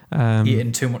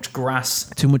 Eating too much grass.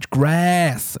 Too much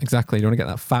grass. Exactly. You don't want to get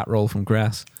that fat roll from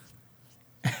grass.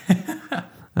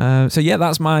 So yeah,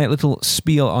 that's my little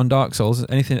spiel on Dark Souls.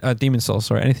 Anything, Demon Souls.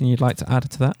 Sorry. Anything you'd like to add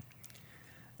to that?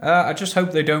 I just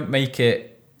hope they don't make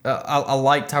it. I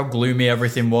liked how gloomy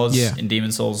everything was in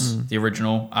Demon Souls, the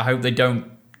original. I hope they don't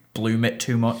bloom it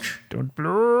too much. Don't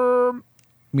bloom.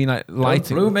 I mean, like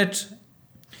lighting. Don't bloom it.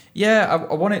 Yeah,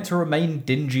 I want it to remain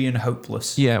dingy and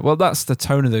hopeless. Yeah, well, that's the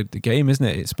tone of the game, isn't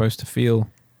it? It's supposed to feel.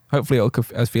 Hopefully,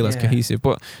 it'll feel as cohesive.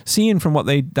 But seeing from what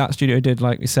that studio did,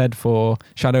 like we said, for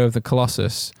Shadow of the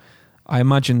Colossus, I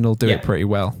imagine they'll do it pretty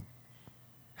well.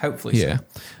 Hopefully, yeah.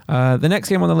 So. The next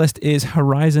game on the list is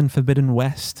Horizon Forbidden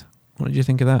West. What did you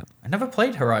think of that? I never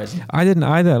played Horizon. I didn't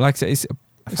either. Like I said, it's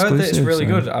I've heard that it's really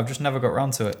good. I've just never got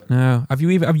around to it. No. Have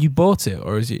you bought it,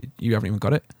 or is it you haven't even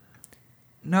got it?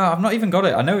 No, I've not even got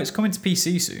it. I know it's coming to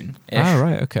PC soon. Oh,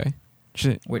 right, okay.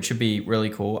 Which would be really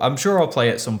cool. I'm sure I'll play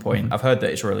it at some point. Mm-hmm. I've heard that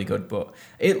it's really good, but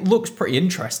it looks pretty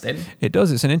interesting. It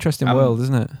does. It's an interesting world,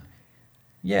 isn't it?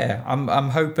 Yeah, I'm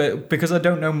hoping, because I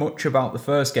don't know much about the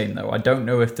first game though. I don't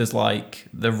know if there's like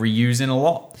they're reusing a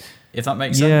lot. If that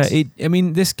makes sense. Yeah, I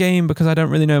mean, this game, because I don't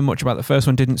really know much about the first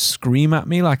one, didn't scream at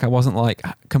me. Like, I wasn't like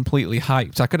completely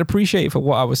hyped. I could appreciate it for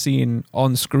what I was seeing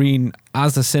on screen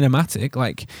as a cinematic.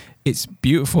 Like, it's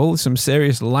beautiful, some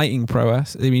serious lighting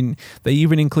prowess. I mean, they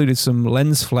even included some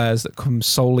lens flares that come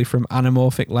solely from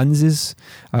anamorphic lenses,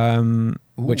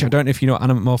 which I don't know if you know what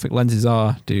anamorphic lenses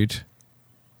are, dude.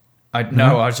 I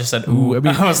just said, ooh. I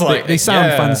mean, I was like, they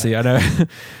sound fancy, I know.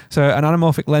 So an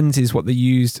anamorphic lens is what they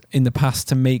used in the past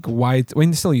to make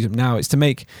they still use them now. It's to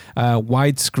make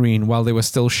widescreen while they were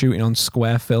still shooting on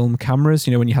square film cameras.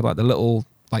 You know, when you had like the little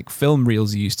like film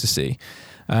reels you used to see.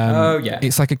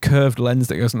 It's like a curved lens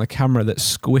that goes on the camera that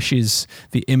squishes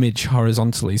the image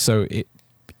horizontally, so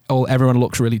everyone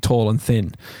looks really tall and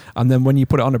thin. And then when you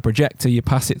put it on a projector, you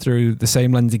pass it through the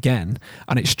same lens again,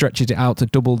 and it stretches it out to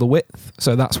double the width.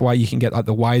 So that's why you can get like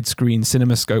the widescreen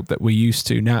CinemaScope that we're used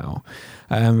to now.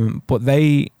 But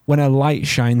when a light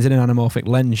shines in an anamorphic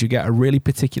lens, you get a really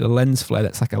particular lens flare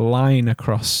that's like a line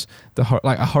across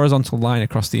like a horizontal line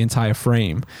across the entire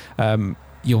frame.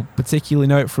 You'll particularly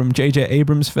know it from J.J.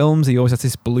 Abrams' films. He always has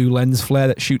this blue lens flare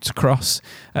that shoots across.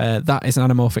 That is an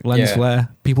anamorphic lens flare.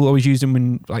 People always use them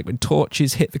when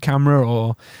torches hit the camera,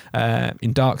 or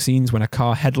in dark scenes when a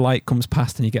car headlight comes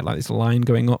past and you get like this line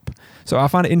going up. So I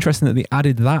find it interesting that they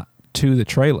added that to the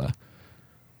trailer.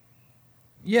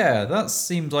 Yeah, that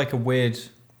seems like a weird...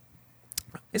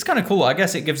 It's kind of cool. I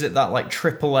guess it gives it that like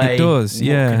AAA. It does,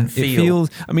 yeah. Feel. It feels.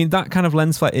 I mean, that kind of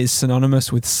lens flare is synonymous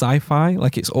with sci-fi.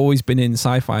 Like, it's always been in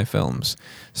sci-fi films.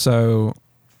 So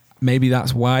maybe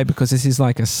that's why, because this is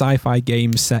like a sci-fi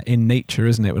game set in nature,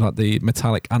 isn't it? With like the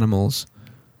metallic animals.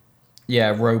 Yeah,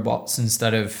 robots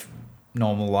instead of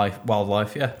normal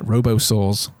wildlife. Yeah.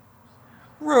 Robosaurs.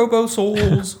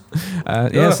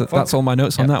 So that's all my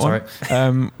notes on that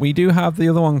one. We do have the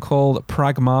other one called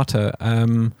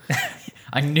Pragmata.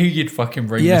 I knew you'd fucking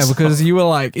bring this up. Because you were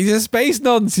like, he's a space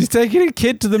nonce. He's taking a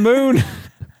kid to the moon.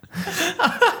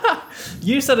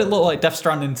 You said it looked like Death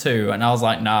Stranding 2, and I was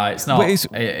like, nah, it's not.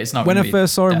 It's not. When I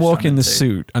first saw him walk in the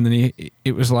suit, and then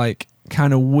it was like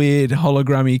kind of weird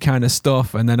hologrammy kind of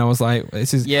stuff, and then I was like,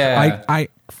 this is. Yeah. I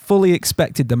fully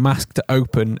expected the mask to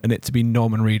open and it to be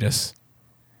Norman Reedus.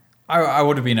 I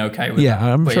would have been okay with that.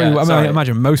 Yeah, I'm sure. I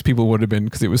imagine most people would have been,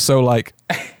 because it was so like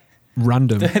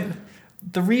random.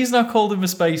 The reason I called him a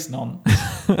space nonce,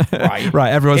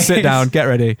 right, everyone sit down, get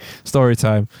ready, story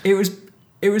time. It was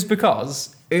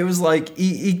because it was like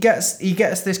he gets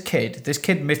this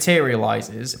kid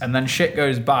materializes, and then shit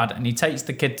goes bad, and he takes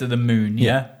the kid to the moon,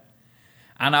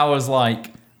 and I was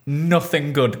like,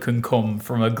 nothing good can come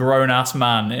from a grown-ass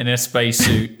man in a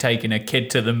spacesuit taking a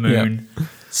kid to the moon.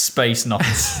 Space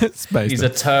nonce. He's a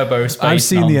turbo space I've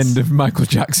seen nonce. The end of Michael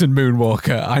Jackson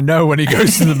Moonwalker. I know when he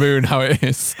goes to the moon how it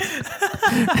is.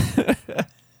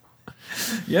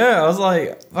 Yeah, I was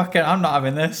like, fucking, I'm not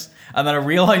having this. And then I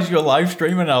realised you're live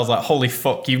streaming, and I was like, holy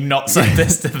fuck, you've not sent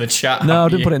this to the chat. No, I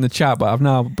didn't put it in the chat, but I've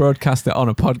now broadcast it on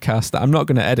a podcast that I'm not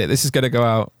going to edit. This is going to go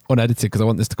out unedited because I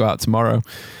want this to go out tomorrow.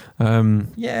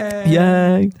 Yeah.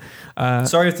 Yay!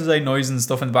 Sorry if there's any noise and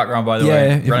stuff in the background, by the Yeah,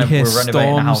 way. if you hear We're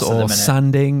renovating a house storms at the or minute.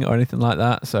 sanding or anything like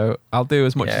that, so I'll do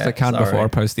as much Yeah, as I can sorry. before I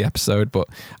post the episode. But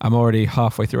I'm already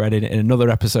halfway through editing another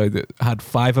episode that had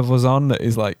 5 of us on. That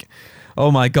is like,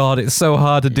 oh my god, it's so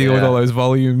hard to deal with Yeah. all those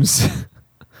volumes.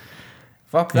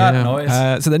 Fuck that Yeah.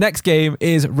 noise. So the next game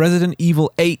is Resident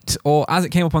Evil 8, or as it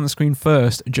came up on the screen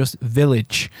first, just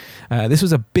Village. This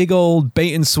was a big old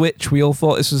bait and switch. We all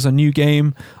thought this was a new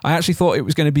game. I actually thought it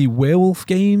was going to be Werewolf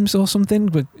Games or something,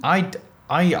 but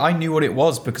I knew what it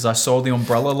was because I saw the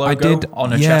Umbrella logo I did.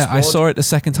 on a yeah, chessboard. I saw it the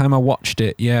second time I watched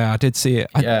it. Yeah, I did see it.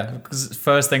 Yeah, because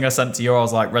first thing I sent to you, I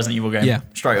was like, Resident Evil game. Yeah.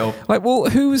 Straight up. Like, well,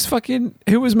 who was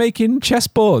making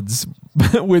chessboards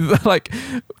with like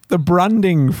the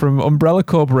branding from Umbrella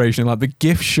Corporation, like the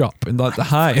gift shop and like the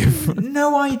Hive?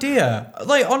 No idea.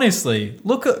 Like, honestly,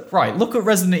 look at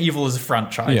Resident Evil as a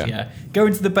franchise, yeah. Go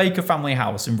into the Baker family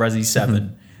house in Resi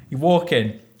 7. You walk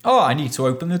in. Oh, I need to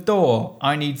open the door.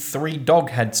 I need 3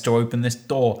 dog heads to open this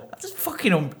door. That's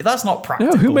fucking... that's not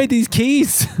practical. No, who made these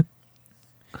keys?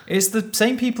 It's the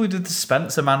same people who did the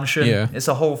Spencer Mansion. Yeah. It's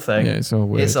a whole thing. Yeah, it's all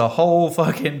weird. It's a whole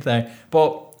fucking thing.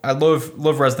 But I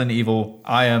love Resident Evil.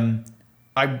 I'm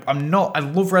not... I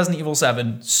love Resident Evil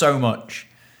 7 so much.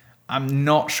 I'm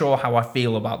not sure how I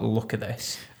feel about the look of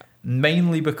this.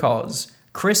 Mainly because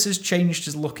Chris has changed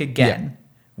his look again.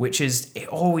 Which is, it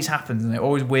always happens and it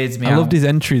always weirds me out. I loved his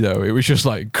entry though. It was just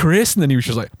like Chris, and then he was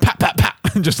just like pat pat pat,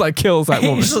 and just like kills that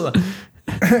woman.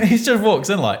 He just walks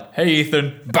in like, "Hey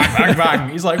Ethan, bang bang bang."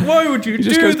 He's like, "Why would you He do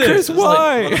just goes, this?" Chris, It's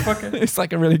why? like, motherfucker. It's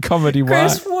like a really comedy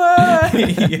Chris, why. why?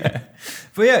 Yeah,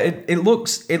 but yeah, it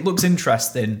looks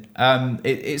interesting.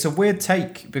 It's a weird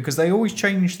take because they always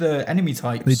change the enemy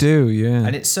types. They do, yeah.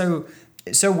 And it's so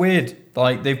weird.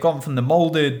 Like they've gone from the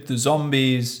molded, the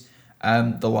zombies,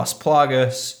 the Las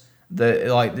Plagas.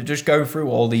 They just go through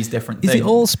all these different things. Is it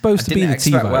all supposed to be the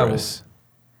T expect virus?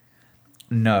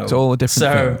 No. It's all a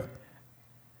different thing.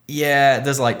 Yeah,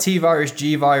 there's like T virus,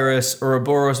 G virus,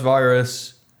 Ouroboros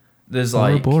virus. There's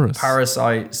like Ouroboros.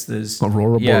 Parasites. There's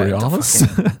Aurora Borealis?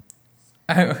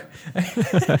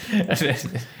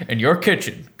 In your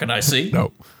kitchen, can I see?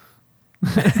 No.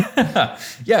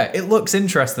 Yeah, it looks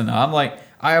interesting. I'm like,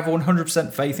 I have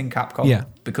 100% faith in Capcom. Yeah.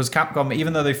 Because Capcom,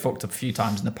 even though they fucked up a few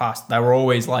times in the past, they were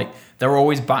always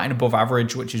batting above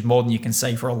average, which is more than you can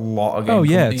say for a lot of game Oh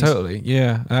yeah, companies. totally.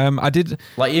 Yeah. I did.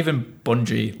 Like even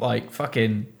Bungie, like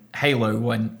fucking Halo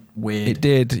went weird. It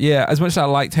did. Yeah. As much as I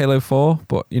liked Halo 4,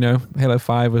 but you know, Halo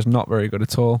 5 was not very good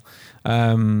at all.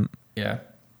 Yeah.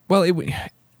 Well,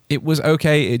 it was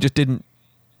okay. It just didn't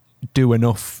do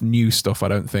enough new stuff, I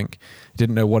don't think. It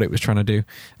didn't know what it was trying to do.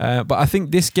 But I think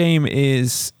this game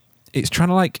is... It's trying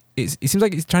to it seems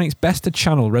like it's trying its best to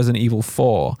channel Resident Evil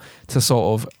 4 to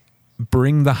sort of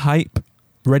bring the hype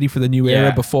ready for the new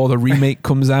era before the remake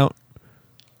comes out.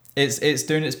 It's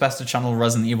doing its best to channel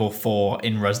Resident Evil 4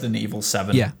 in Resident Evil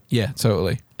 7. Yeah,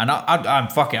 totally. And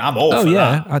I'm all Oh, for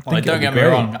yeah, that. I think don't it'd get be me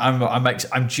great. wrong.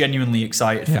 I'm genuinely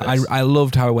excited for Yeah, this. I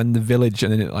loved how when the village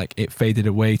and then it faded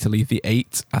away to leave the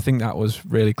 8. I think that was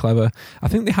really clever. I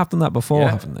think they have done that before,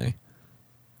 haven't they?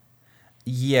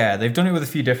 Yeah, they've done it with a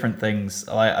few different things.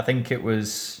 Like I think it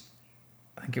was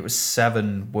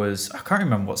 7 was... I can't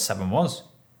remember what 7 was.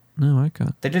 No, I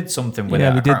can't. They did something with it. Yeah,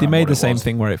 I they can't did. They remember made what the it same was.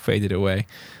 thing where it faded away.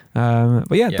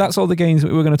 But yeah, that's all the games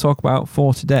that we were going to talk about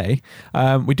for today.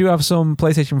 We do have some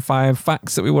PlayStation 5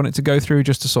 facts that we wanted to go through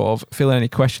just to sort of fill in any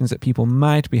questions that people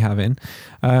might be having.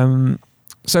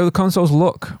 So the consoles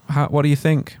look. What do you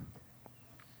think?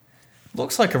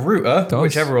 Looks like a router, Does.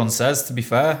 which everyone says, to be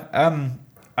fair.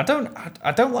 I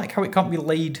don't like how it can't be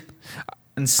laid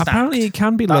and stacked. Apparently it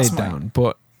can be laid down,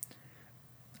 but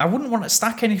I wouldn't want to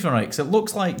stack anything on it because it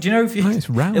looks like... Do you know if you... No, it's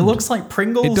round. It looks like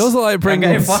Pringles. It does look like I'm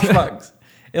getting Pringles. flashbacks.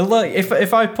 It like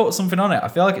if I put something on it, I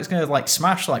feel like it's going to like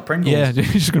smash like Pringles. yeah,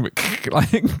 it's just going to be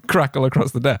like crackle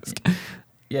across the desk.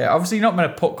 Yeah, obviously you're not going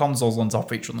to put consoles on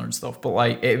top of each other and stuff, but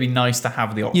like it'd be nice to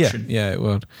have the option. Yeah, it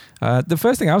would. The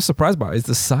first thing I was surprised about is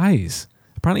the size.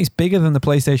 Apparently it's bigger than the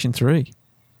PlayStation 3.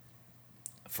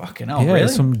 Fucking hell, Yeah, really?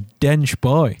 some dench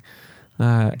boy.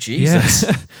 Jesus.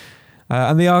 Yeah.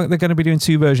 And they're going to be doing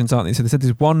 2 versions, aren't they? So they said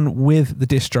there's one with the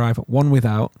disc drive, one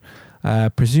without.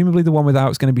 Presumably the one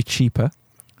without is going to be cheaper.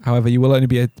 However, you will only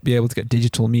be able to get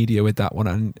digital media with that one.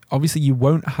 And obviously you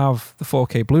won't have the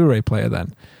 4K Blu-ray player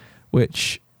then,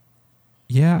 which,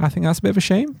 yeah, I think that's a bit of a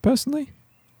shame, personally.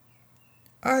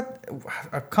 I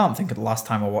can't think of the last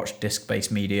time I watched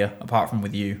disc-based media, apart from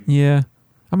with you. Yeah.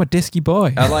 I'm a disky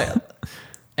boy. I like...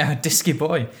 disky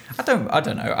boy. I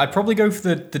don't know. I'd probably go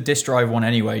for the disc drive one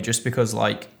anyway, just because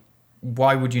like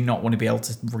why would you not want to be able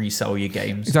to resell your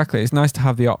games? Exactly. It's nice to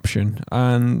have the option.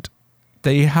 And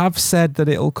they have said that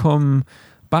it'll come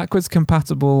backwards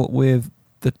compatible with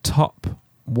the top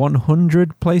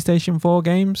 100 PlayStation 4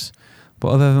 games. But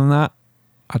other than that,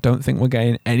 I don't think we're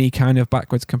getting any kind of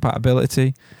backwards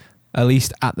compatibility, at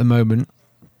least at the moment.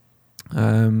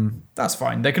 That's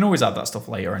fine. They can always add that stuff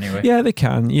later anyway. Yeah, they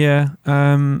can. Yeah.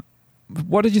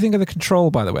 What did you think of the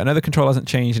control, by the way? I know the control hasn't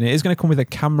changed, and it is going to come with a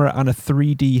camera and a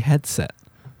 3D headset.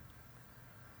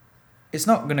 It's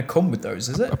not going to come with those,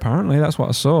 is it? Apparently, that's what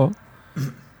I saw.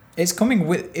 It's coming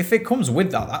with... If it comes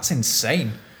with that, that's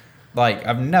insane. Like,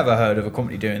 I've never heard of a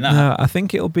company doing that. No, I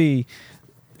think it'll be...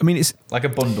 I mean, it's... Like a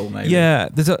bundle, maybe. Yeah,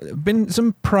 there's been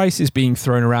some prices being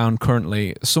thrown around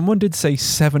currently. Someone did say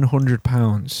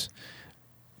 £700,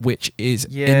 which is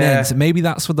immense. Maybe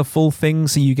that's for the full thing,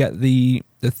 so you get the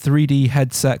 3D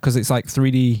headset, because it's like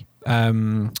 3D...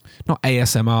 not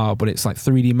ASMR, but it's like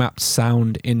 3D mapped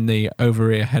sound in the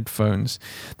over-ear headphones.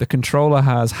 The controller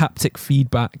has haptic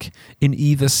feedback in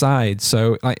either side.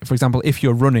 So, like, for example, if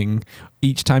you're running,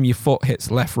 each time your foot hits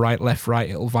left, right,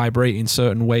 it'll vibrate in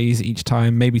certain ways each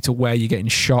time, maybe to where you're getting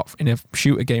shot in a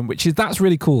shooter game, that's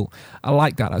really cool. I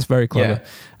like that. That's very clever.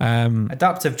 Yeah.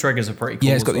 Adaptive triggers are pretty cool.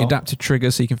 Yeah, it's got the adaptive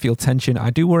triggers so you can feel tension. I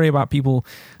do worry about people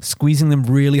squeezing them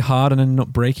really hard and then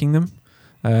not breaking them.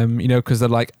 Because they're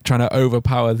like trying to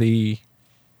overpower the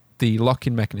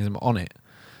locking mechanism on it.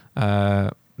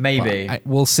 Maybe.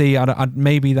 We'll see.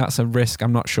 Maybe that's a risk.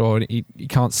 I'm not sure. You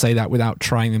can't say that without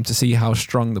trying them to see how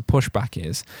strong the pushback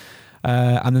is.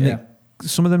 And then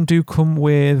some of them do come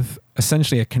with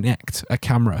essentially a Kinect, a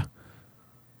camera.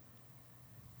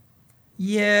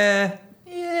 Yeah.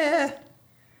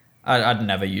 I'd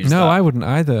never use that. No, I wouldn't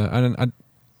either.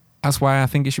 That's why I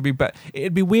think it should be better.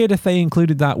 It'd be weird if they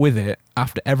included that with it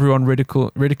after everyone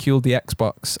ridiculed the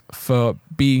Xbox for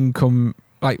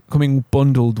coming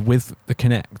bundled with the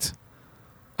Kinect.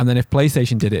 And then if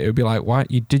PlayStation did it would be like, why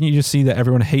didn't you just see that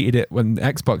everyone hated it when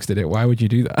Xbox did it? Why would you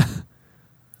do that?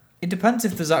 It depends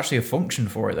if there's actually a function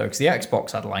for it though, because the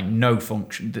Xbox had like no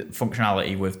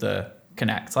functionality with the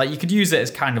Kinect. Like you could use it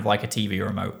as kind of like a TV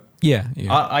remote. Yeah.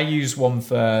 I use one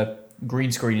for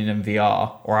green screening in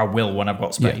VR, or I will when I've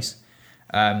got space.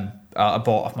 I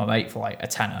bought off my mate for like a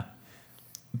tenner.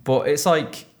 But it's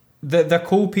like they're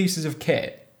cool pieces of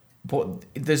kit, but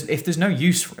if there's no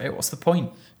use for it, what's the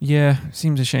point? Yeah, it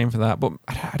seems a shame for that. But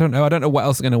I don't know. I don't know what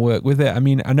else is going to work with it. I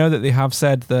mean, I know that they have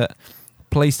said that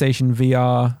PlayStation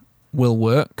VR will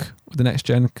work with the next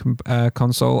gen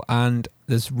console, and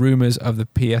there's rumors of the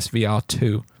PSVR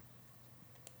 2.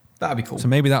 That'd be cool. So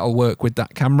maybe that'll work with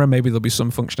that camera. Maybe there'll be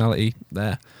some functionality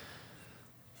there.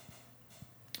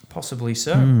 Possibly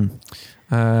so.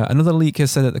 Another leak has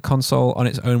said that the console on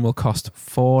its own will cost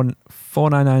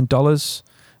 $499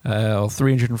 or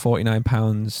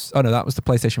 £349. Oh no, that was the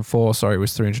PlayStation 4. Sorry, it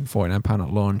was £349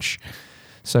 at launch.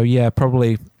 So yeah,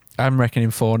 probably I'm reckoning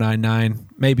 $499,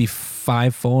 maybe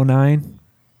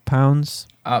 £549.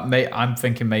 I'm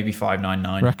thinking maybe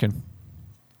 $599. Reckon.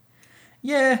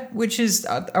 Yeah, which is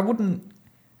I wouldn't.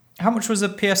 How much was a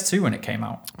PS2 when it came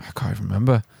out? I can't even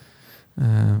remember.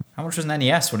 How much was an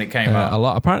NES when it came out? A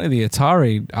lot. Apparently, the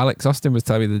Atari, Alex Austin was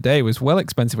telling me the other day, was well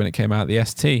expensive when it came out. The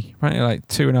ST, apparently like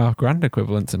 $2,500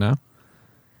 equivalent to now.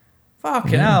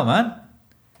 Fucking hell, man!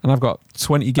 And I've got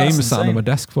 20 games sat on my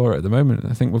desk for it at the moment.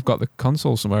 I think we've got the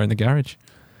console somewhere in the garage.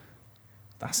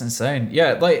 That's insane.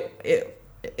 Yeah, like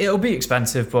it'll be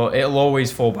expensive, but it'll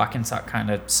always fall back into that kind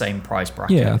of same price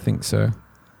bracket. Yeah, I think so.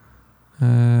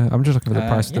 I'm just looking for the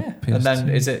price of the PS2. And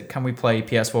then can we play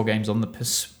PS4 games on the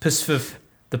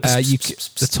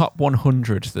the top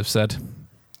 100, they've said.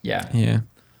 Yeah.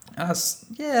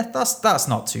 That's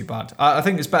not too bad. I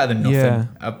think it's better than nothing.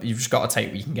 Yeah. You've just got to take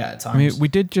what you can get at times. I mean, we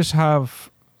did just have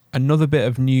another bit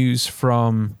of news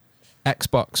from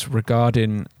Xbox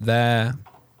regarding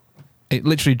it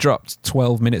literally dropped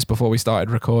 12 minutes before we started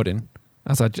recording,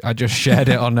 as I just shared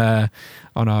it on our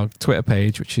Twitter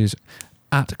page, which is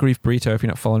at Grief Burrito. If you're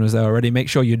not following us there already, make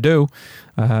sure you do.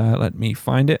 Let me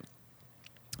find it.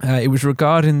 It was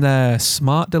regarding their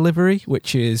smart delivery,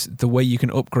 which is the way you can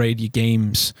upgrade your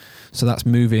games. So that's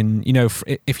moving,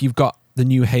 if you've got the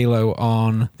new Halo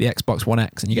on the Xbox One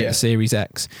X and you get the Series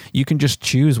X, you can just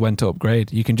choose when to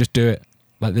upgrade. You can just do it.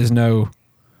 Like there's no...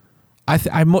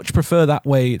 I much prefer that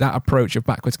way, that approach of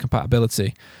backwards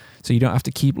compatibility. So you don't have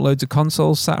to keep loads of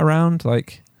consoles sat around.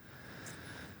 Like...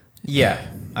 Yeah,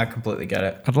 I completely get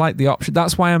it. I'd like the option.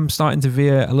 That's why I'm starting to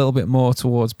veer a little bit more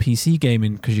towards PC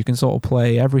gaming, because you can sort of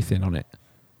play everything on it.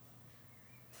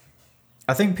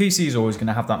 I think PC is always going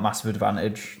to have that massive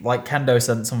advantage. Like Kendo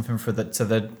sent something to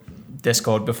the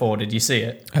Discord before. Did you see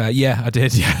it? Yeah, I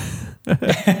did. Yeah.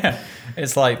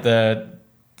 It's like the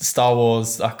Star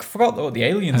Wars. I forgot what the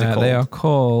aliens are called. They are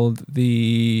called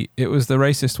it was the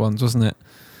racist ones, wasn't it?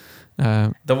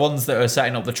 The ones that are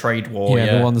setting up the trade war.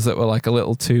 Yeah, the ones that were like a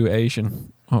little too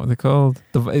Asian. What were they called?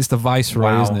 It's the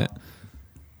Viceroy, isn't it?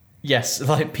 Yes,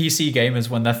 like PC gamers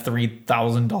when their $3,000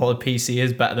 PC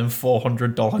is better than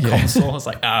 $400 console. It's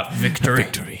like, victory.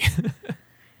 Victory.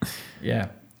 Yeah.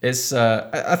 It's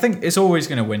I think it's always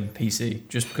going to win PC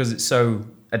just because it's so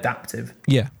adaptive.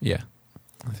 Yeah.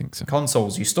 I think so.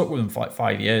 Consoles, you stuck with them for like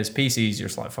 5 years. PCs, you're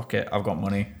just like, fuck it, I've got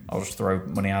money. I'll just throw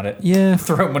money at it. Yeah.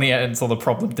 Throw money at it until the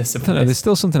problem disappears. I don't know, there's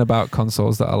still something about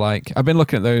consoles that I like. I've been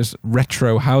looking at those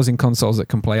retro housing consoles that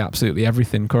can play absolutely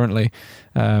everything currently.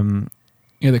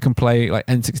 They can play like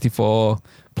N64,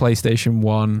 PlayStation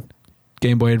 1,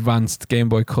 Game Boy Advanced, Game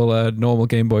Boy Color, normal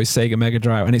Game Boy, Sega Mega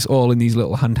Drive, and it's all in these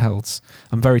little handhelds.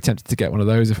 I'm very tempted to get one of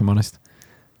those if I'm honest.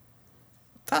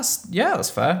 That's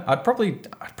fair. I'd probably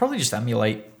just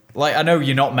emulate. Like, I know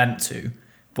you're not meant to,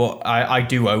 but I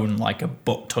do own like a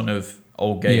butt ton of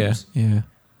old games. Yeah.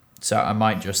 So I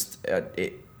might just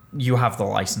you have the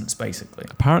license basically.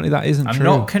 Apparently that isn't true.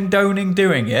 I'm not condoning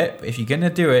doing it, but if you're gonna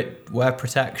do it, wear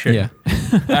protection.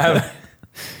 Yeah.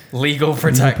 Legal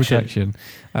protection.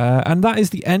 And that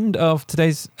is the end of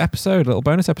today's episode. A little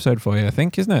bonus episode for you, I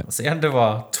think, isn't it? It's the end of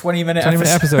our 20-minute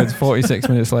episodes, 46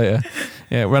 minutes later.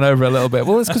 Yeah, run over a little bit.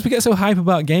 Well, it's because we get so hype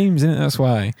about games, isn't it? That's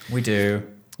why. We do.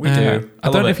 I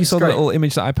don't know if you saw the little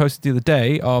image that I posted the other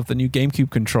day of the new GameCube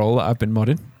control that I've been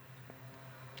modding.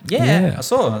 Yeah, I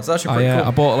saw. It's actually pretty cool.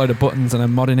 I bought a load of buttons and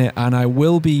I'm modding it, and I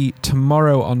will be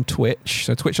tomorrow on Twitch.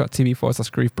 So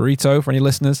twitch.tv/Grief Burrito for any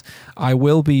listeners. I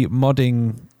will be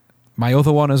modding my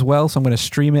other one as well, so I'm going to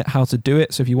stream it, how to do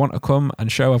it. So if you want to come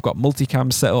and show, I've got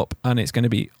multicam set up and it's going to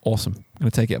be awesome. I'm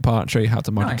going to take it apart and show you how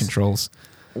to mod your controls.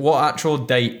 What actual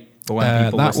date for when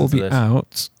people listen to this? That will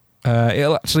be out.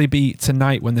 It'll actually be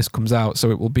tonight when this comes out,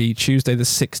 so it will be Tuesday the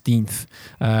 16th,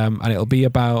 and it'll be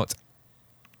about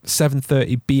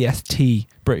 7:30 BST,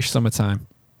 British summertime.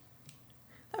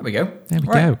 There we go. There we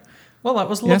go. Well, that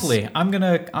was lovely. Yes. I'm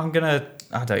gonna.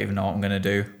 I don't even know what I'm gonna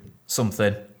do.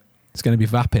 Something. It's gonna be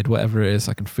vapid, whatever it is.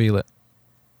 I can feel it.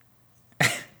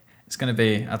 It's gonna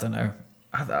be. I don't know.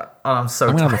 I'm so.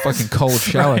 I'm gonna have a fucking cold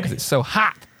shower because it's so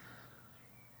hot.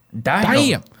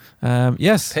 Damn.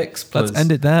 Yes. Picks, let's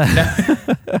end it there.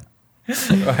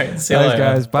 Right. See you later,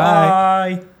 guys.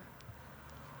 Bye.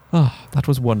 Oh, that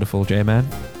was wonderful, J-Man.